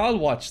guys, and I'll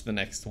watch the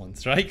next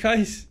ones. Right,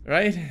 guys?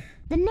 Right?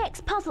 The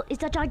next puzzle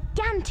is a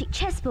gigantic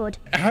chessboard.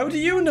 How do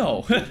you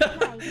know?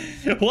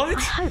 What?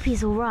 I hope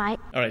he's alright.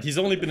 Alright, he's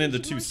only been in the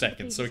 2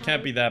 seconds, so it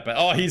can't be that bad.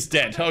 Oh, he's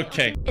dead.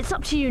 Okay. It's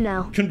up to you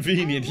now.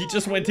 Convenient. He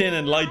just went in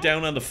and lied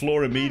down on the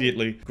floor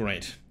immediately.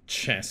 Great.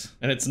 chess.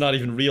 And it's not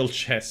even real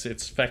chess,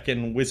 it's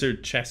feckin'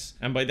 wizard chess.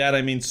 And by that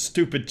I mean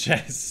stupid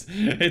chess.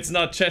 It's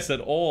not chess at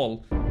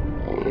all.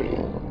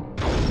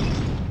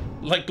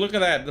 Like, look at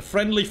that, the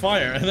friendly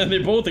fire, and then they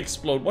both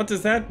explode. What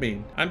does that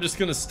mean? I'm just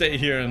gonna stay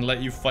here and let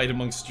you fight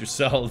amongst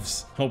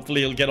yourselves.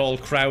 Hopefully you'll get all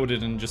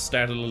crowded and just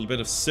start a little bit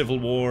of civil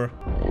war.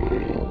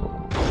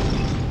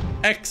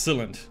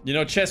 Excellent. You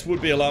know, chess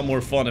would be a lot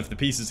more fun if the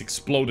pieces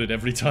exploded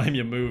every time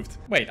you moved.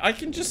 Wait, I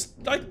can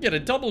get a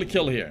double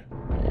kill here.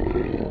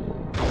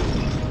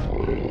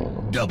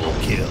 Double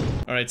kill.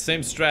 Alright,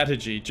 same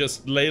strategy.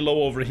 Just lay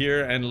low over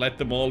here and let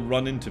them all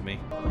run into me.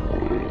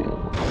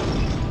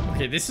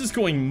 Okay, this is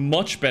going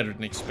much better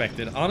than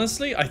expected.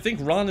 Honestly, I think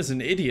Ron is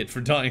an idiot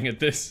for dying at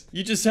this.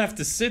 You just have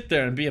to sit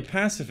there and be a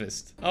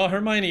pacifist. Oh,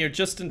 Hermione, you're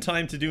just in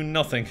time to do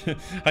nothing.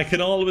 I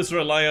can always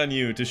rely on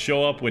you to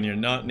show up when you're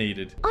not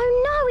needed.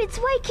 Oh no, it's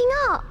waking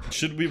up!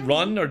 Should we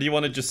run, or do you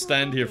want to just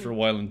stand here for a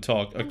while and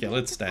talk? Okay,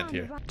 let's stand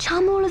here.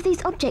 Charm all of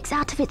these objects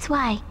out of its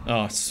way.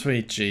 Oh,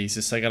 sweet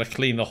Jesus. I gotta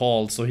clean the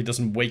hall so he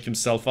doesn't wake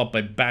himself up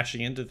by bashing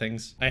into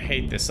things. I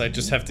hate this. I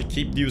just have to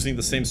keep using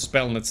the same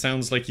spell and it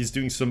sounds like he's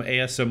doing some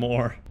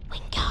ASMR.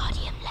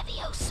 Wingardium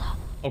Leviosa.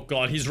 Oh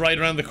god, he's right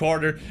around the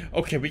corner.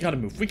 Okay, we gotta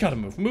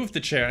move. Move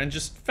the chair and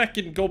just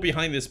fucking go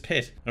behind this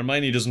pit.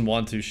 Hermione doesn't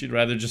want to. She'd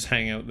rather just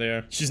hang out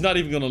there. She's not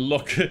even gonna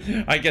look.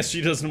 I guess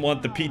she doesn't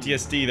want the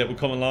PTSD that would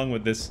come along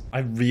with this. I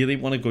really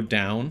want to go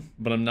down,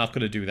 but I'm not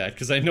gonna do that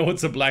because I know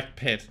it's a black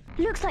pit.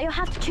 Looks like you'll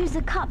have to choose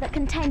the cup that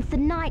contains the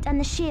knight and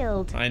the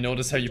shield. I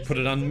notice how you put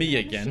it on me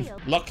again.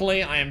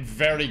 Luckily, I am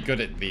very good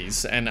at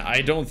these, and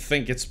I don't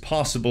think it's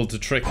possible to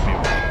trick me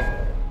with.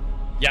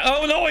 Yeah,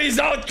 oh no, he's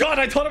out! God,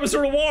 I thought it was a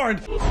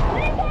reward!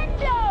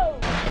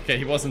 Okay,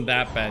 he wasn't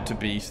that bad to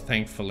beat,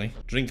 thankfully.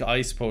 Drink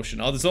ice potion.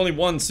 Oh, there's only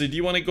one, so do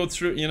you want to go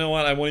through? You know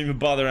what, I won't even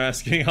bother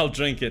asking, I'll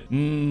drink it.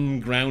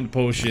 Ground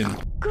potion.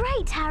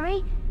 Great,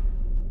 Harry!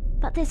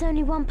 But there's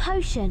only one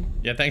potion.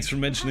 Yeah, thanks for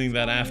mentioning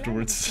that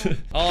afterwards.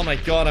 Oh my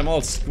god, I'm all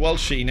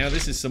squelchy now.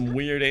 This is some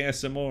weird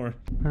ASMR.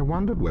 I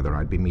wondered whether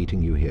I'd be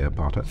meeting you here,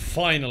 Potter.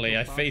 Finally,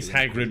 I face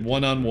Hagrid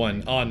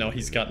one-on-one. Oh no,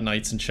 he's got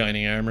knights in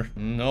shining armor.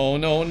 No,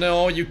 no,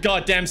 no, you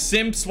goddamn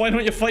simps. Why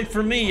don't you fight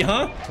for me,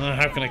 huh?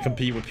 How can I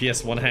compete with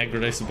PS1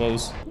 Hagrid, I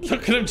suppose?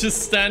 Look at him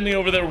just standing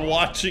over there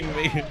watching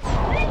me.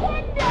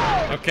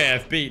 Okay,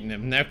 I've beaten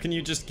him. Now can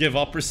you just give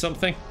up or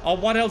something? Oh,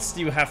 what else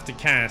do you have to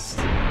cast?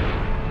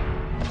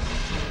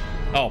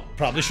 Oh,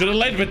 probably should have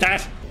led with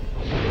that.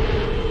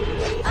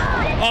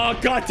 Oh,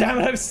 god damn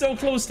it, I'm so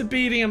close to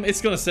beating him.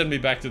 It's gonna send me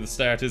back to the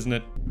start, isn't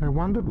it? I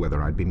wondered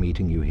whether I'd be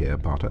meeting you here,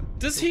 Potter.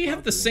 Does he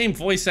have the same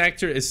voice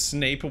actor as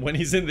Snape when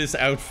he's in this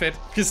outfit?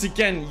 Because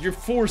again, you're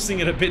forcing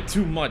it a bit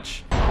too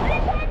much.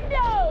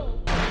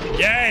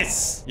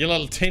 Yes! You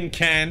little tin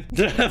can.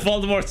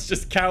 Voldemort's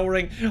just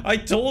cowering. I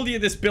told you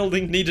this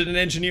building needed an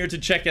engineer to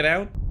check it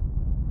out.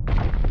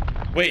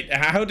 Wait,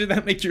 how did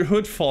that make your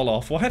hood fall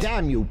off? What?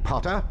 Damn you,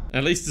 Potter.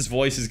 At least his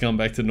voice has gone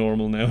back to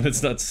normal now and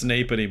it's not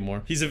Snape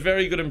anymore. He's a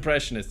very good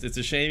impressionist. It's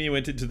a shame he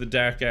went into the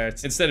dark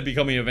arts instead of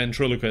becoming a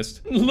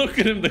ventriloquist. Look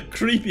at him, the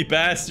creepy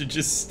bastard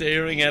just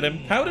staring at him.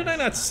 How did I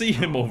not see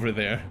him over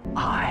there?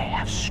 I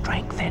have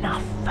strength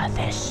enough for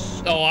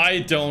this. Oh, I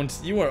don't.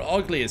 You are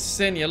ugly as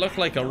sin. You look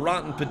like a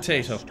rotten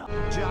potato.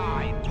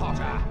 Die,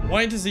 Potter.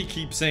 Why does he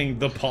keep saying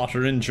the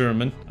Potter in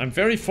German? I'm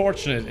very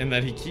fortunate in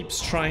that he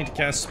keeps trying to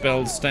cast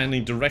spells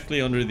standing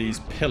directly under these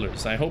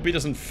pillars. I hope he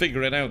doesn't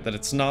figure it out that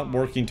it's not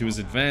working to his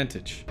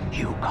advantage.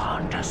 You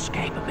can't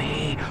escape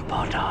me,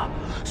 Potter.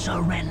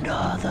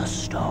 Surrender the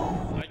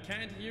stone. I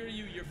can't hear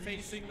you. You're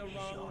facing the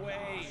wrong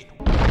way.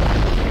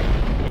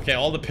 Okay,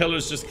 all the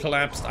pillars just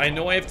collapsed. I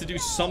know I have to do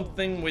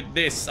something with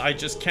this. I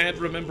just can't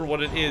remember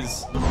what it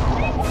is.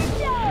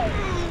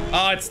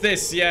 Oh, it's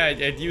this. Yeah,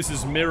 it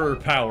uses mirror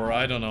power.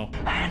 I don't know.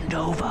 Hand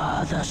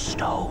over the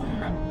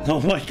stone.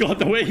 Oh my god,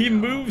 the way he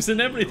moves and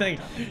everything.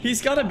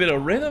 He's got a bit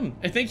of rhythm.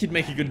 I think he'd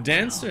make a good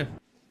dancer.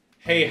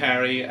 Hey,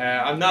 Harry.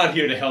 I'm not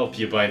here to help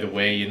you, by the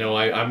way. You know,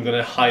 I'm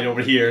gonna hide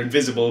over here,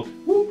 invisible.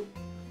 Woo!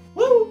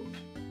 Woo!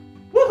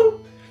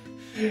 Woo!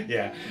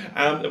 Yeah.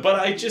 But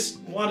I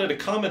just wanted to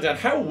comment on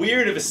how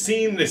weird of a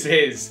scene this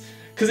is.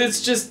 Because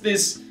it's just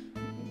this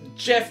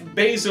Jeff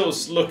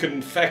Bezos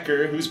looking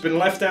fecker who's been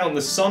left out in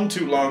the sun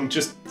too long,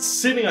 just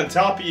sitting on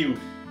top of you,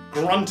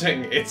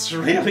 grunting. It's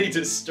really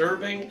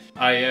disturbing.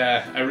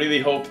 I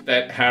really hope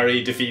that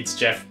Harry defeats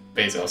Jeff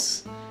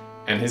Bezos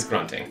and his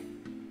grunting.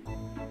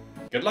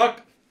 Good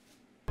luck.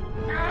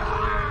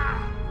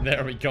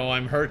 There we go,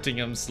 I'm hurting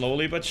him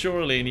slowly but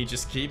surely, and he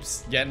just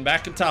keeps getting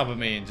back on top of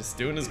me and just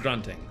doing his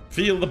grunting.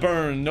 Feel the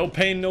burn, no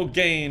pain, no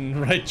gain,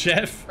 right,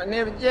 Jeff? My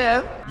name is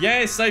Jeff.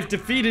 Yes, I've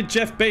defeated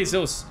Jeff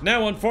Bezos.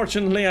 Now,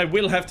 unfortunately, I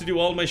will have to do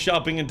all my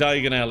shopping in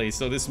Diagon Alley,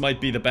 so this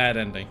might be the bad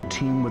ending.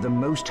 Team with the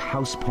most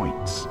house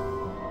points.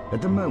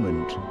 At the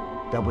moment,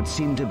 that would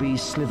seem to be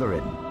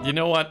Slytherin. You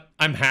know what?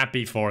 I'm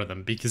happy for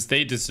them, because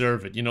they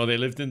deserve it. You know, they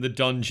lived in the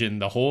dungeon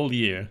the whole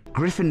year.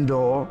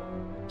 Gryffindor,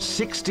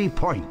 60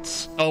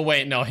 points. Oh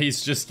wait, no,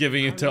 he's just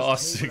giving it to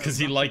us because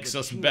he likes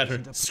us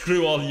better.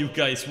 Screw all you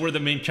guys, we're the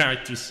main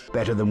characters.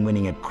 Better than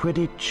winning at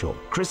Quidditch or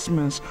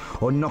Christmas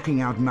or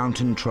knocking out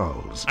mountain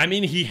trolls. I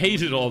mean, he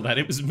hated all that.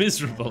 It was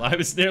miserable. I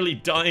was nearly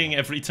dying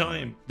every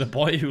time. The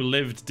boy who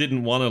lived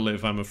didn't want to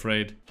live, I'm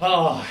afraid.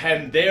 Oh,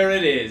 and there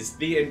it is.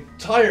 The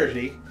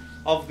entirety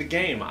of the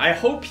game. I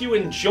hope you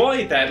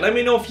enjoyed that. Let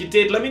me know if you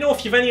did. Let me know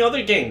if you have any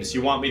other games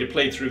you want me to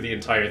play through the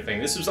entire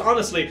thing. This was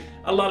honestly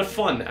a lot of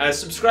fun.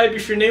 Subscribe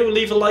if you're new,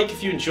 leave a like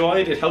if you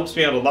enjoyed. It helps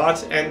me out a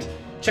lot, and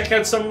check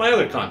out some of my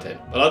other content.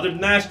 But other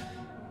than that,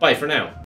 bye for now.